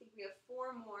body. I think we have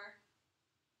 4 more.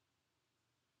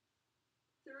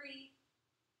 3,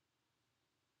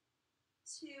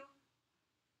 2,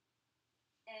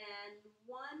 and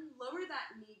 1. Lower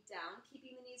that knee down,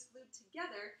 keeping the knees glued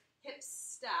together, hips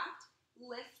stacked.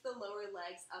 Lift the lower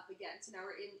legs up again. So now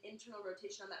we're in internal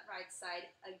rotation on that right side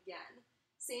again.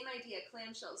 Same idea,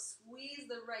 clamshells.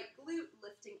 Squeeze the right glute,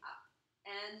 lifting up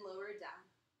and lower down.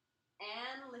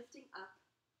 And lifting up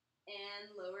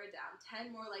and lower down.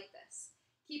 10 more like this.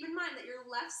 Keep in mind that your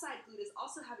left side glute is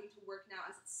also having to work now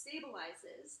as it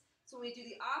stabilizes. So when we do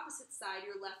the opposite side,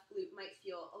 your left glute might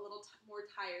feel a little more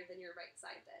tired than your right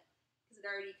side did because it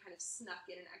already kind of snuck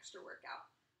in an extra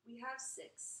workout. We have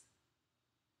 6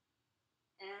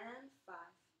 and 5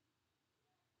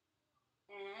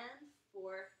 and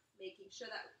 4, making sure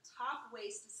that top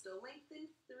waist is still lengthened.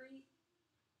 3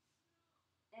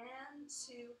 and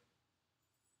 2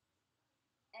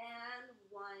 and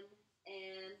 1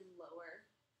 and lower.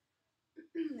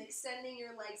 Extending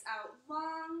your legs out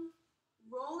long,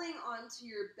 rolling onto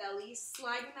your belly,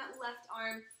 sliding that left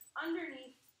arm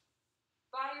underneath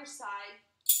by your side,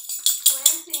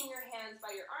 planting your hands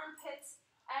by your armpits.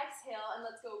 Exhale, and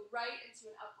let's go right into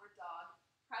an upward dog.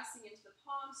 Pressing into the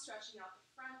palms, stretching out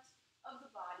the front of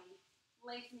the body,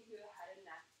 lengthening through the head and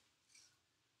neck.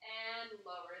 And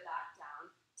lower that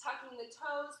down. Tucking the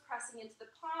toes, pressing into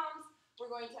the palms. We're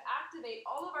going to activate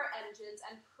all of our engines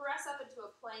and press up into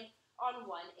a plank on 1.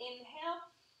 Inhale,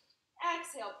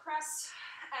 exhale, press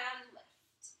and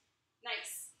lift.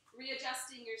 Nice.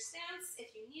 Readjusting your stance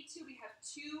if you need to. We have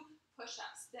 2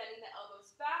 push-ups. Bending the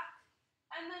elbows back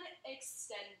and then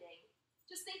extending.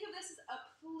 Just think of this as a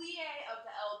plie of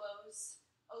the elbows,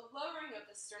 a lowering of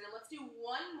the sternum. Let's do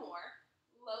 1 more.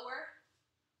 Lower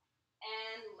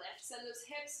and lift. Send those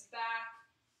hips back.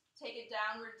 Take a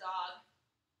downward dog.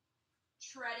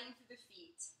 Treading through the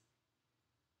feet.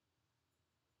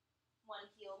 1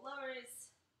 heel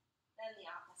lowers, then the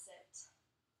opposite.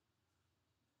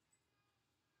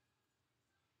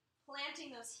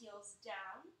 Planting those heels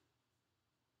down.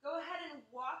 Go ahead and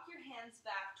walk your hands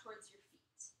back towards your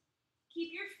feet. Keep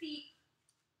your feet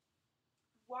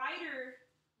wider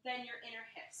than your inner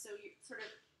hips, so you're sort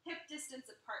of hip distance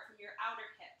apart from your outer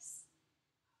hips.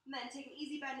 And then take an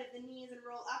easy bend of the knees and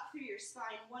roll up through your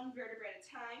spine 1 vertebra at a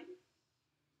time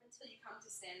until you come to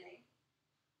standing.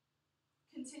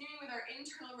 Continuing with our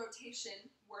internal rotation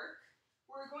work,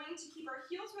 we're going to keep our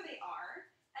heels where they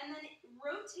are and then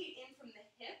rotate in from the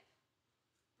hip,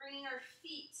 bringing our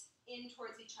feet in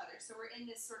towards each other. So we're in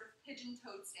this sort of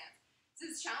pigeon-toed stance. This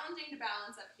is challenging to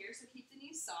balance up here, so keep the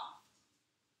knees soft.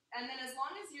 And then as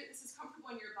long as this is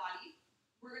comfortable in your body,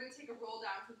 we're going to take a roll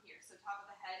down from here. So top of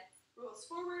the head rolls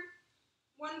forward,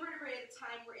 1 vertebrae at a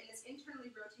time. We're in this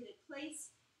internally rotated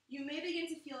place. You may begin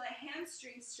to feel a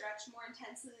hamstring stretch more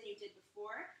intensely than you did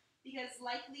before, because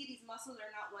likely these muscles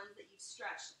are not ones that you've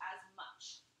stretched as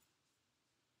much.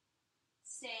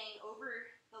 Staying over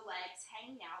the legs,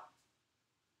 hanging out.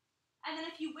 And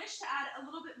then if you wish to add a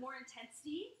little bit more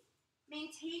intensity,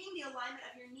 maintaining the alignment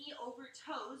of your knee over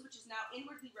toes, which is now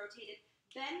inwardly rotated,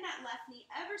 bend that left knee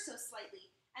ever so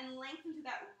slightly and lengthen through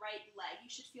that right leg. You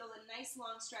should feel a nice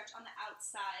long stretch on the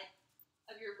outside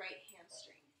of your right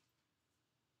hamstring.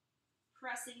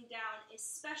 Pressing down,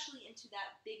 especially into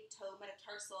that big toe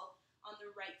metatarsal on the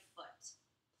right foot.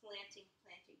 Planting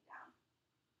down.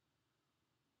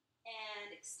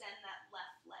 And extend that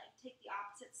left leg. Take the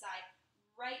opposite side.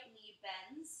 Right knee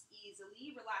bends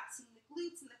easily, relaxing the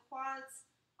glutes and the quads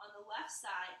on the left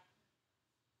side.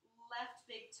 Left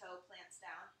big toe plants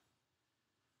down.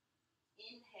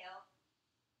 Inhale.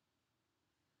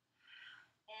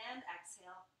 And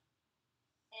exhale.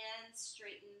 And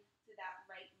straighten through that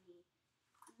right knee.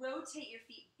 Rotate your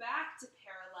feet back to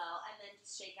parallel and then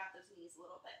just shake out those knees a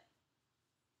little bit.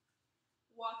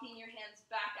 Walking your hands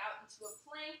back out into a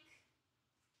plank.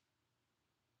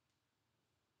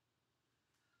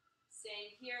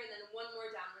 Staying here, and then 1 more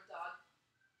downward dog.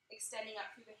 Extending up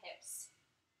through the hips.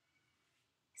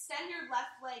 Extend your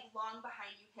left leg long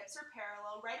behind you, hips are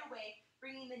parallel. Right away,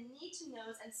 bringing the knee to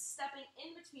nose and stepping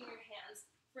in between your hands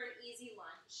for an easy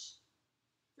lunge.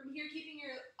 From here, keeping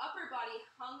your upper body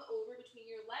hung over between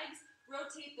your legs,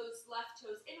 rotate those left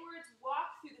toes inwards,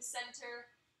 walk through the center,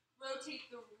 rotate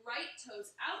the right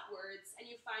toes outwards, and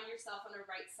you find yourself on a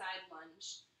right side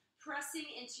lunge. Pressing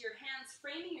into your hands,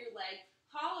 framing your leg,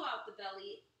 hollow out the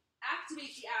belly,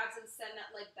 activate the abs, and send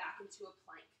that leg back into a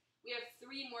plank. We have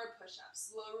 3 more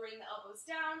push-ups, lowering the elbows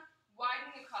down,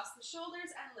 widening across the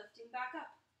shoulders, and lifting back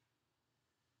up.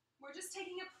 We're just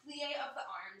taking a plie of the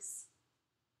arms,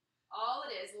 all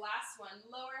is. Last one,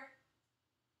 lower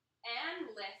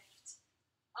and lift.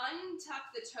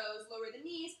 Untuck the toes, lower the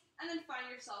knees, and then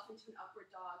find yourself into an upward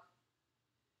dog.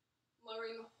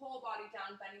 Lowering the whole body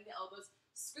down, bending the elbows.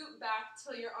 Scoot back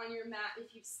till you're on your mat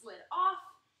if you've slid off.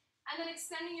 And then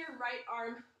extending your right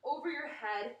arm over your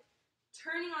head,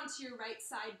 turning onto your right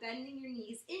side, bending your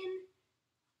knees in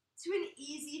to an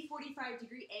easy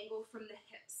 45-degree angle from the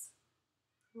hips.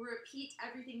 Repeat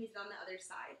everything we've done on the other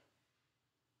side.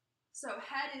 So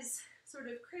head is sort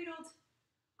of cradled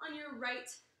on your right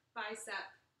bicep.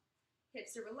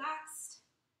 Hips are relaxed.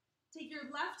 Take your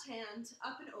left hand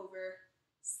up and over,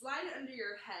 slide it under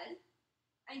your head,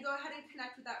 and go ahead and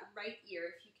connect with that right ear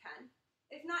if you can.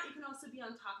 If not, you can also be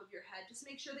on top of your head. Just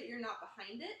make sure that you're not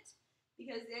behind it,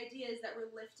 because the idea is that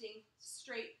we're lifting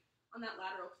straight on that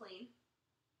lateral plane.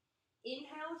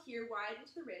 Inhale here, wide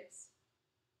into the ribs.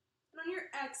 And on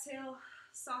your exhale,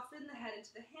 soften the head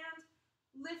into the hand.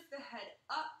 Lift the head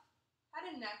up, head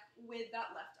and neck with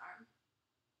that left arm.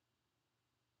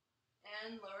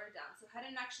 And lower down. So head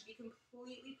and neck should be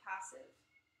completely passive.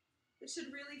 This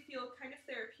should really feel kind of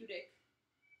therapeutic.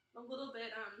 A little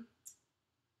bit, I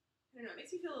don't know, it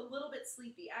makes me feel a little bit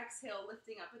sleepy. Exhale,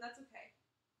 lifting up, but that's okay.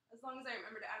 As long as I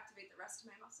remember to activate the rest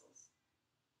of my muscles.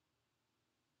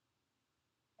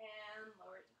 And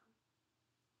lower down.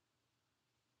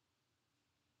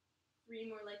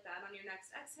 3 more like that on your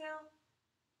next exhale.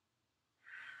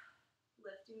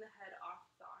 Lifting the head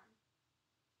off the arm.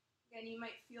 Again, you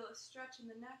might feel a stretch in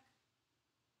the neck.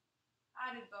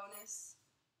 Added bonus.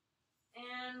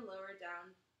 And lower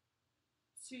down.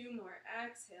 2 more.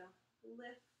 Exhale.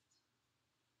 Lift.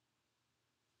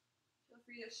 Feel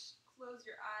free to close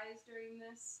your eyes during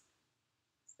this,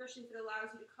 especially if it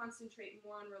allows you to concentrate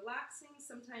more on relaxing.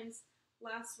 Sometimes,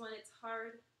 last one, it's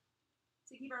hard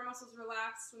to keep our muscles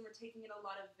relaxed when we're taking in a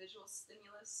lot of visual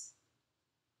stimulus.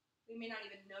 We may not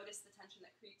even notice the tension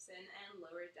that creeps in, and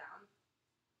lower it down.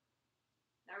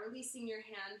 Now releasing your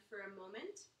hand for a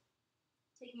moment,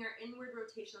 taking our inward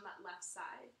rotation on that left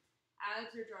side.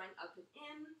 Abs are drawing up and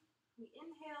in. We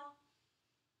inhale,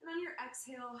 and on your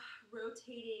exhale,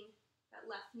 rotating that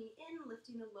left knee in,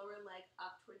 lifting the lower leg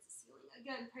up towards the ceiling.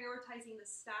 Again, prioritizing the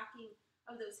stacking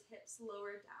of those hips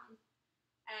lower down.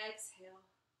 Exhale,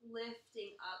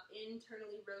 lifting up,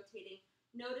 internally rotating,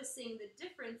 noticing the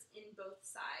difference in both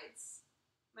sides.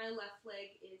 My left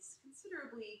leg is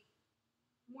considerably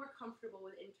more comfortable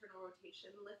with internal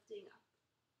rotation, lifting up.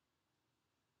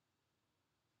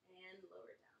 And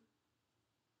lower down.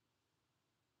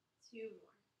 2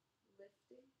 more.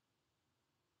 Lifting.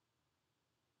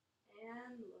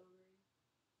 And lowering.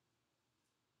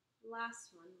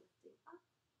 Last one, lifting up.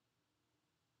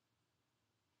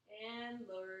 And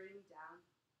lowering down.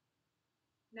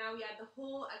 Now we add the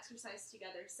whole exercise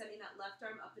together, sending that left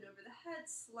arm up and over the head,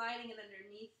 sliding it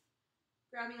underneath,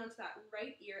 grabbing onto that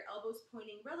right ear, elbows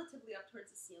pointing relatively up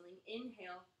towards the ceiling.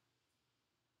 Inhale.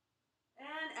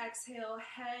 And exhale,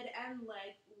 head and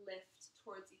leg lift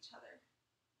towards each other.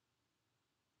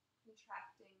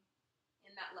 Contracting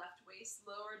in that left waist,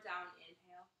 lower down,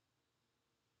 inhale.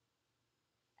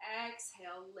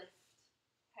 Exhale, lift.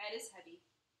 Head is heavy.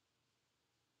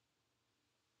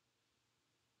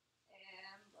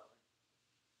 And lower.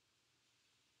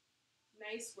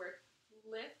 Nice work.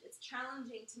 Lift. It's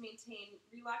challenging to maintain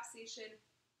relaxation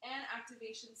and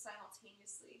activation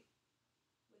simultaneously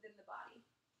within the body.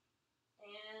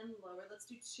 And lower. Let's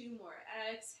do 2 more.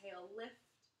 Exhale, lift.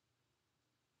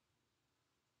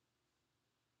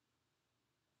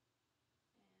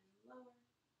 And lower.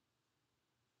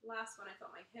 Last one, I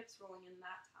felt my hips rolling in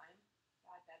that time.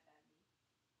 Bad knee.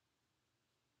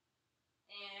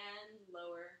 And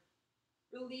lower.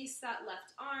 Release that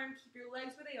left arm. Keep your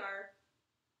legs where they are.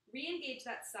 Re-engage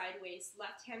that side waist.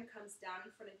 Left hand comes down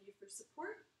in front of you for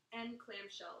support and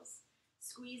clamshells.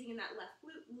 Squeezing in that left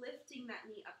glute, lifting that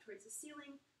knee up towards the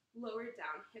ceiling. Lower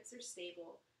down, hips are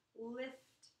stable.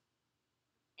 Lift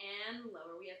and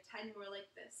lower. We have 10 more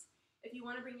like this. If you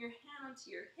want to bring your hand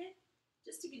onto your hip,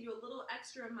 just to give you a little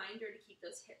extra reminder to keep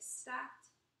those hips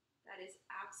stacked, that is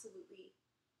absolutely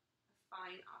a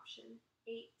fine option.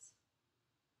 8.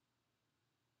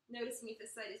 Noticing if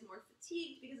this side is more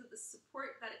fatigued because of the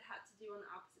support that it had to do on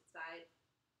the opposite side,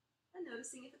 and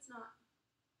noticing if it's not.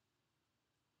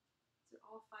 These are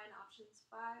all fine options.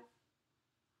 5,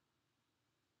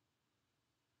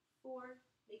 4,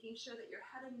 making sure that your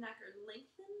head and neck are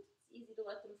lengthened. It's easy to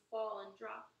let them fall and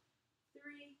drop.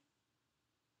 3,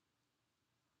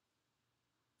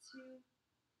 2,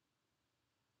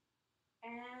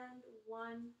 and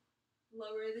 1.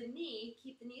 Lower the knee,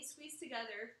 keep the knees squeezed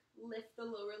together, lift the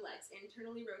lower legs,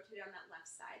 internally rotate on that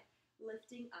left side,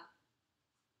 lifting up,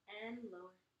 and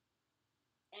lower,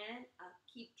 and up.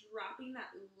 Keep dropping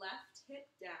that left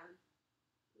hip down.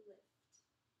 Lift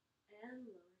and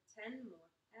lower. 10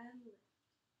 more, and lift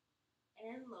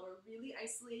and lower. Really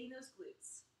isolating those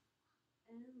glutes.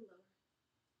 And lower,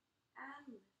 and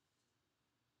lift,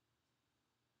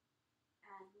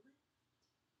 and lift.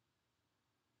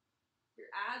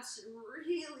 Your abs should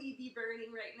really be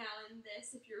burning right now in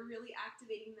this if you're really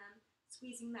activating them,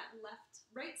 squeezing that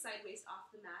right side waist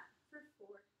off the mat for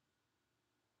 4,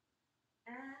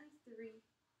 and 3,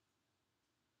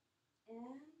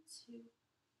 and 2,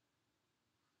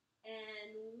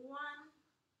 and 1.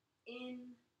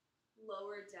 In,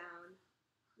 lower down.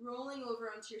 Rolling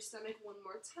over onto your stomach one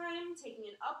more time, taking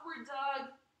an upward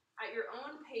dog at your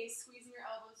own pace, squeezing your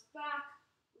elbows back,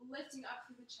 lifting up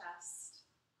through the chest,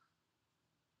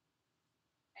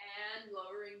 and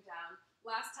lowering down.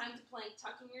 Last time to plank,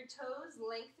 tucking your toes,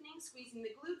 lengthening, squeezing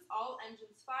the glutes, all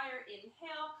engines fire.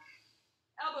 Inhale,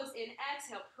 elbows in,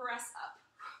 exhale, press up.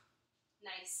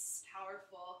 Nice,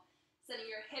 powerful. Sending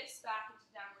your hips back into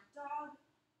downward dog,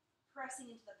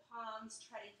 pressing into the palms,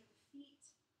 treading through the feet.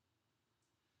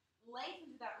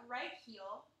 Lengthen through that right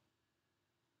heel,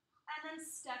 and then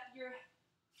step your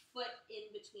foot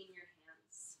in between your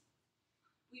hands.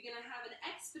 We're going to have an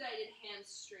expedited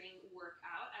hamstring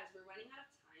workout as we're running out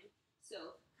of time.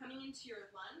 So coming into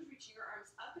your lunge, reaching your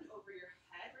arms up and over your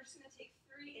head. We're just going to take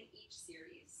 3 in each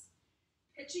series.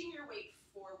 Pitching your weight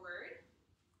forward,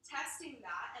 testing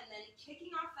that, and then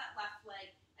kicking off that left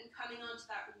leg and coming onto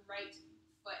that right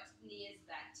foot. Knee is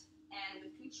bent. And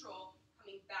with control,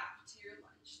 coming back to your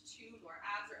lunge. 2 more.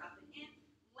 Abs are up and in.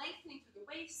 Lengthening through the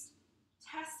waist.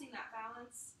 Testing that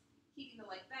balance. Keeping the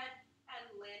leg bent.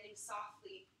 And landing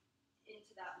softly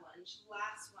into that lunge.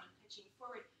 Last one. Pitching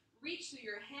forward. Reach through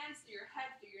your hands, through your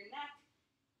head, through your neck.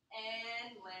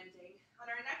 And landing.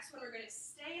 On our next one, we're going to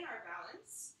stay in our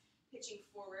balance. Pitching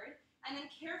forward. And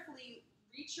then carefully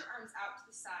reach your arms out to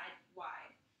the side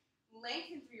wide.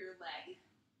 Lengthen through your leg.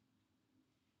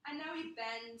 And now we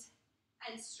bend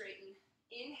and straighten.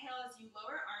 Inhale as you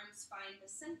lower arms, find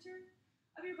the center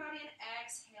of your body, and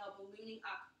exhale, ballooning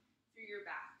up through your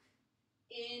back.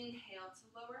 Inhale to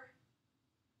lower,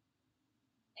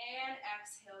 and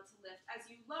exhale to lift.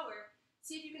 As you lower,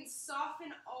 see if you can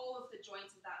soften all of the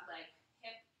joints of that leg.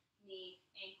 Hip, knee,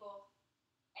 ankle,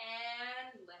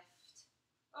 and lift.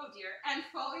 Oh dear, and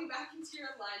falling back into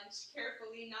your lunge,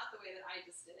 carefully, not the way that I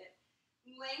just did it.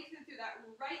 Lengthen through that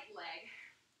right leg.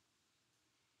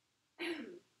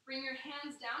 Bring your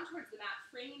hands down towards the mat,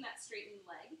 framing that straightened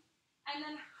leg, and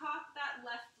then hop that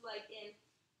left leg in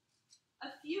a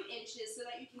few inches so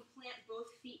that you can plant both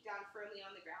feet down firmly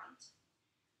on the ground.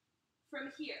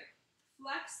 From here,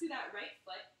 flex through that right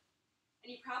foot,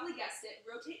 and you probably guessed it,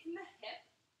 rotate from the hip,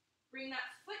 bring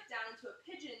that foot down into a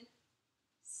pigeon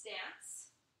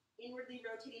stance, inwardly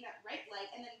rotating that right leg,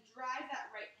 and then drive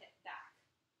that right hip back.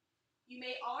 You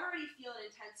may already feel an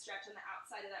intense stretch on the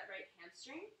outside of that right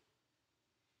hamstring.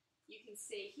 You can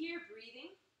stay here,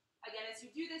 breathing. Again, as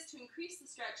you do this, to increase the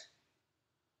stretch,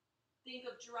 think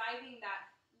of driving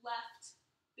that left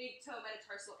big toe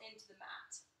metatarsal into the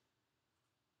mat.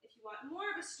 If you want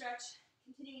more of a stretch,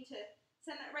 continuing to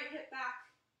send that right hip back,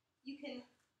 you can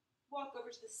walk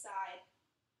over to the side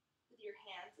with your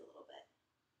hands a little bit.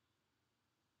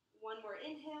 One more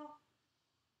inhale.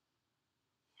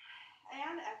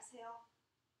 And exhale.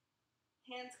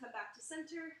 Hands come back to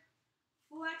center.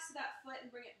 Flex that foot and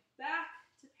bring it back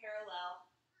to parallel.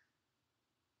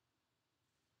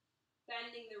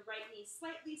 Bending the right knee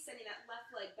slightly, sending that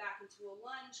left leg back into a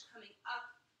lunge, coming up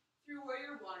through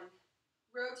warrior 1.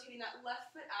 Rotating that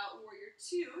left foot out, warrior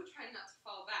 2, trying not to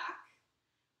fall back.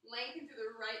 Lengthen through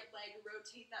the right leg,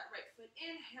 rotate that right foot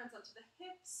in, hands onto the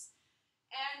hips,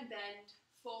 and bend,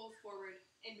 fold forward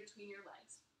in between your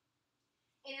legs.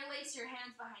 Interlace your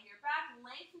hands behind your back,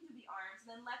 lengthen through the arms,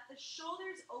 and then let the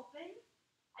shoulders open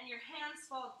and your hands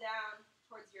fall down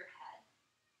towards your head.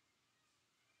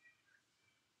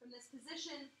 From this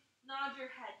position, nod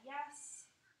your head yes,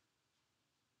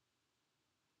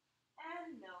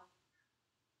 and no.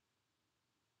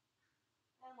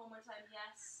 And one more time,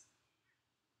 yes,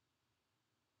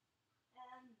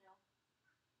 and no.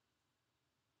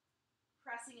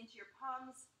 Pressing into your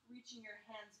palms, reaching your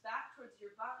hands back towards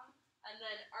your bum, and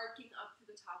then arcing up through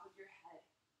the top of your head.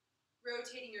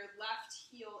 Rotating your left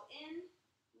heel in,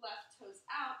 left toes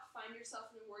out, find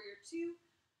yourself in warrior 2.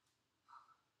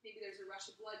 Maybe there's a rush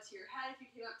of blood to your head if you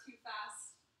came up too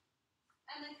fast.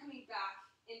 And then coming back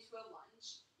into a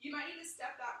lunge. You might need to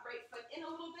step that right foot in a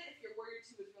little bit if your warrior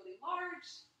 2 is really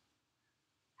large.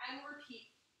 And repeat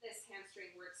this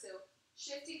hamstring work. So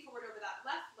shifting forward over that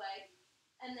left leg,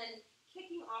 and then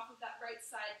kicking off of that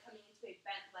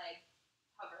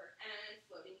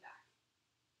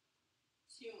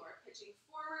 2 more, pitching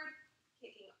forward,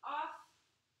 kicking off,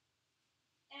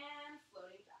 and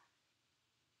floating back.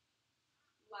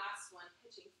 Last one,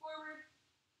 pitching forward,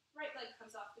 right leg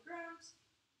comes off the ground,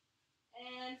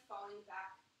 and falling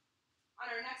back.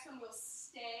 On our next one, we'll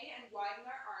stay and widen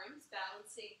our arms,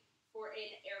 balancing for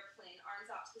an airplane. Arms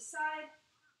out to the side,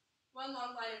 one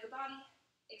long line of the body,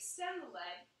 extend the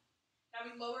leg. Now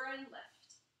we lower and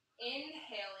lift.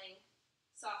 Inhaling,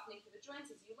 softening through the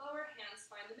joints as you lower, hands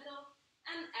find the middle,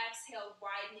 and exhale,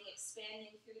 widening,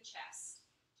 expanding through the chest.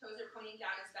 Toes are pointing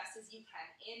down as best as you can.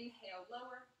 Inhale,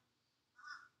 lower.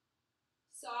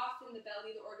 Soften the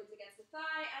belly, the organs against the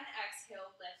thigh, and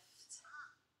exhale, lift.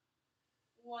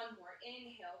 One more,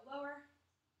 inhale, lower.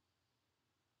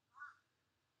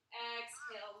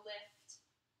 Exhale, lift.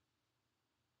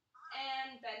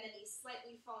 And bend the knees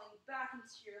slightly, falling back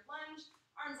into your lunge.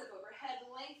 Arms up overhead,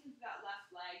 lengthen that left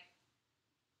leg.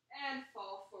 And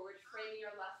fall forward, framing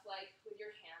your left leg with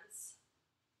your hands.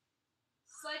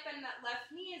 Slight bend that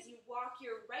left knee as you walk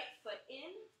your right foot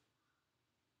in,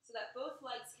 so that both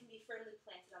legs can be firmly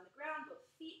planted on the ground, both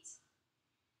feet.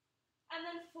 And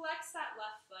then flex that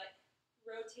left foot,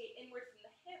 rotate inward from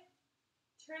the hip,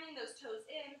 turning those toes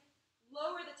in,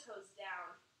 lower the toes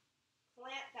down,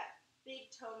 plant that big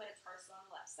toe metatarsal on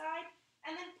the left side,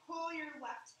 and then pull your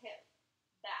left hip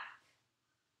back.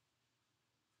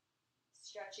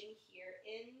 Stretching here,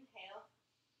 inhale,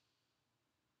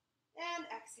 and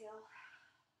exhale.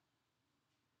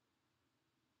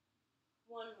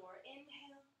 One more,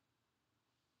 inhale,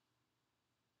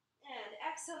 and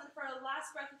exhale. And for our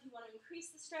last breath, if you want to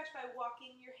increase the stretch by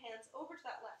walking your hands over to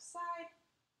that left side,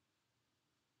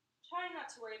 try not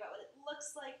to worry about what it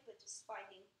looks like, but just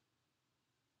finding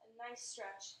a nice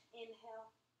stretch.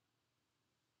 Inhale,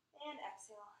 and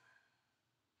exhale.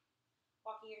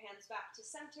 Walking your hands back to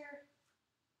center,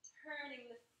 turning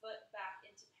the foot back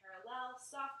into parallel,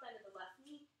 soft bend of the left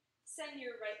knee, send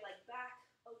your right leg back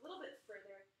a little bit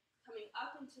further, coming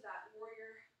up into that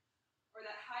warrior, or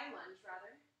that high lunge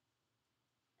rather,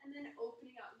 and then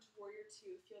opening out into warrior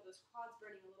 2. Feel those quads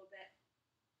burning a little bit.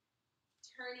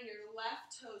 Turning your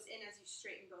left toes in as you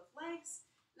straighten both legs,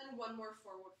 and then one more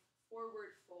forward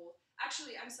fold.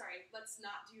 Actually, I'm sorry, let's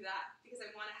not do that, because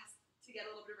I want to get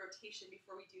a little bit of rotation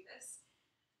before we do this.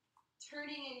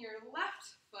 Turning in your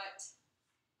left foot,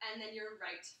 and then your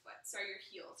right foot. Sorry, your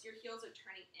heels. Your heels are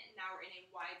turning in. Now we're in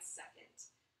a wide second.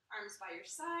 Arms by your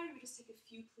side. We just take a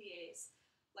few plies.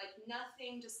 Like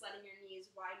nothing, just letting your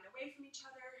knees widen away from each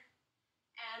other.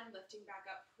 And lifting back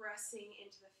up, pressing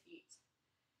into the feet.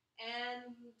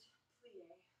 And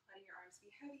plie, letting your arms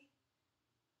be heavy.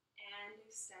 And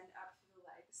extend up through the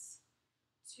legs.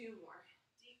 2 more.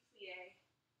 Deep plie.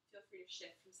 Feel free to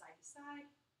shift from side to side.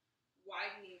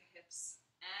 Widening the hips.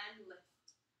 And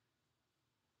lift.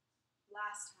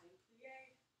 Last time,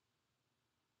 plie.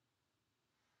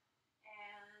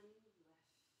 And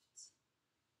lift.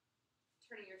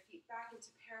 Turning your feet back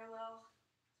into parallel,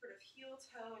 sort of heel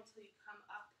toe until you come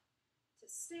up to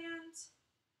stand.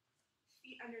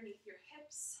 Feet underneath your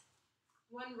hips.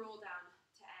 One roll down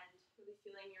to end. Really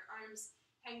feeling your arms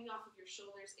hanging off of your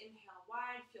shoulders. Inhale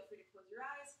wide. Feel free to close your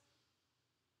eyes.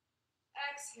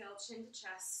 Exhale, chin to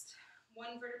chest.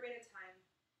 1 vertebrae at a time.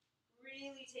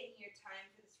 Really taking your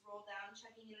time for this roll down,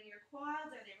 checking in on your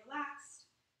quads. Are they relaxed?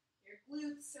 Your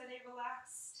glutes, are they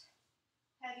relaxed?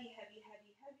 Heavy, heavy,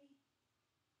 heavy, heavy.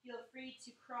 Feel free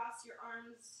to cross your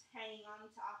arms, hanging on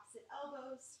to opposite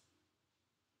elbows.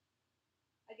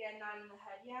 Again, nodding the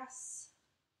head, yes.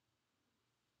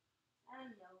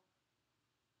 And no.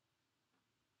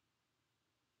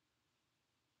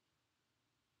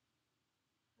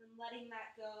 And letting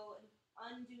that go and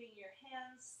undoing your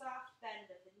hands, soft bend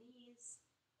of the knees,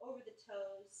 over the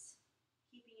toes,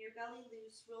 keeping your belly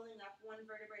loose, rolling up 1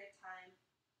 vertebrae at a time.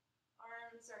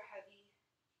 Arms are heavy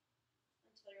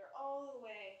until you're all the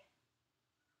way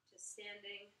to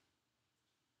standing.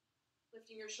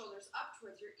 Lifting your shoulders up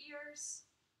towards your ears,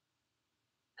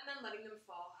 and then letting them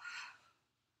fall.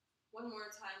 1 more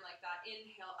time like that.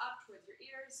 Inhale up towards your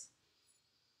ears,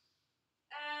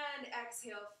 and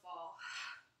exhale, fall.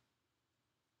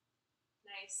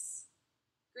 Nice.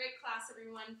 Great class,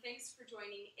 everyone. Thanks for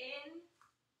joining in.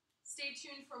 Stay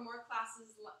tuned for more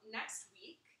classes next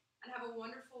week, and have a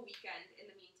wonderful weekend in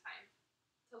the meantime.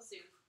 Till soon.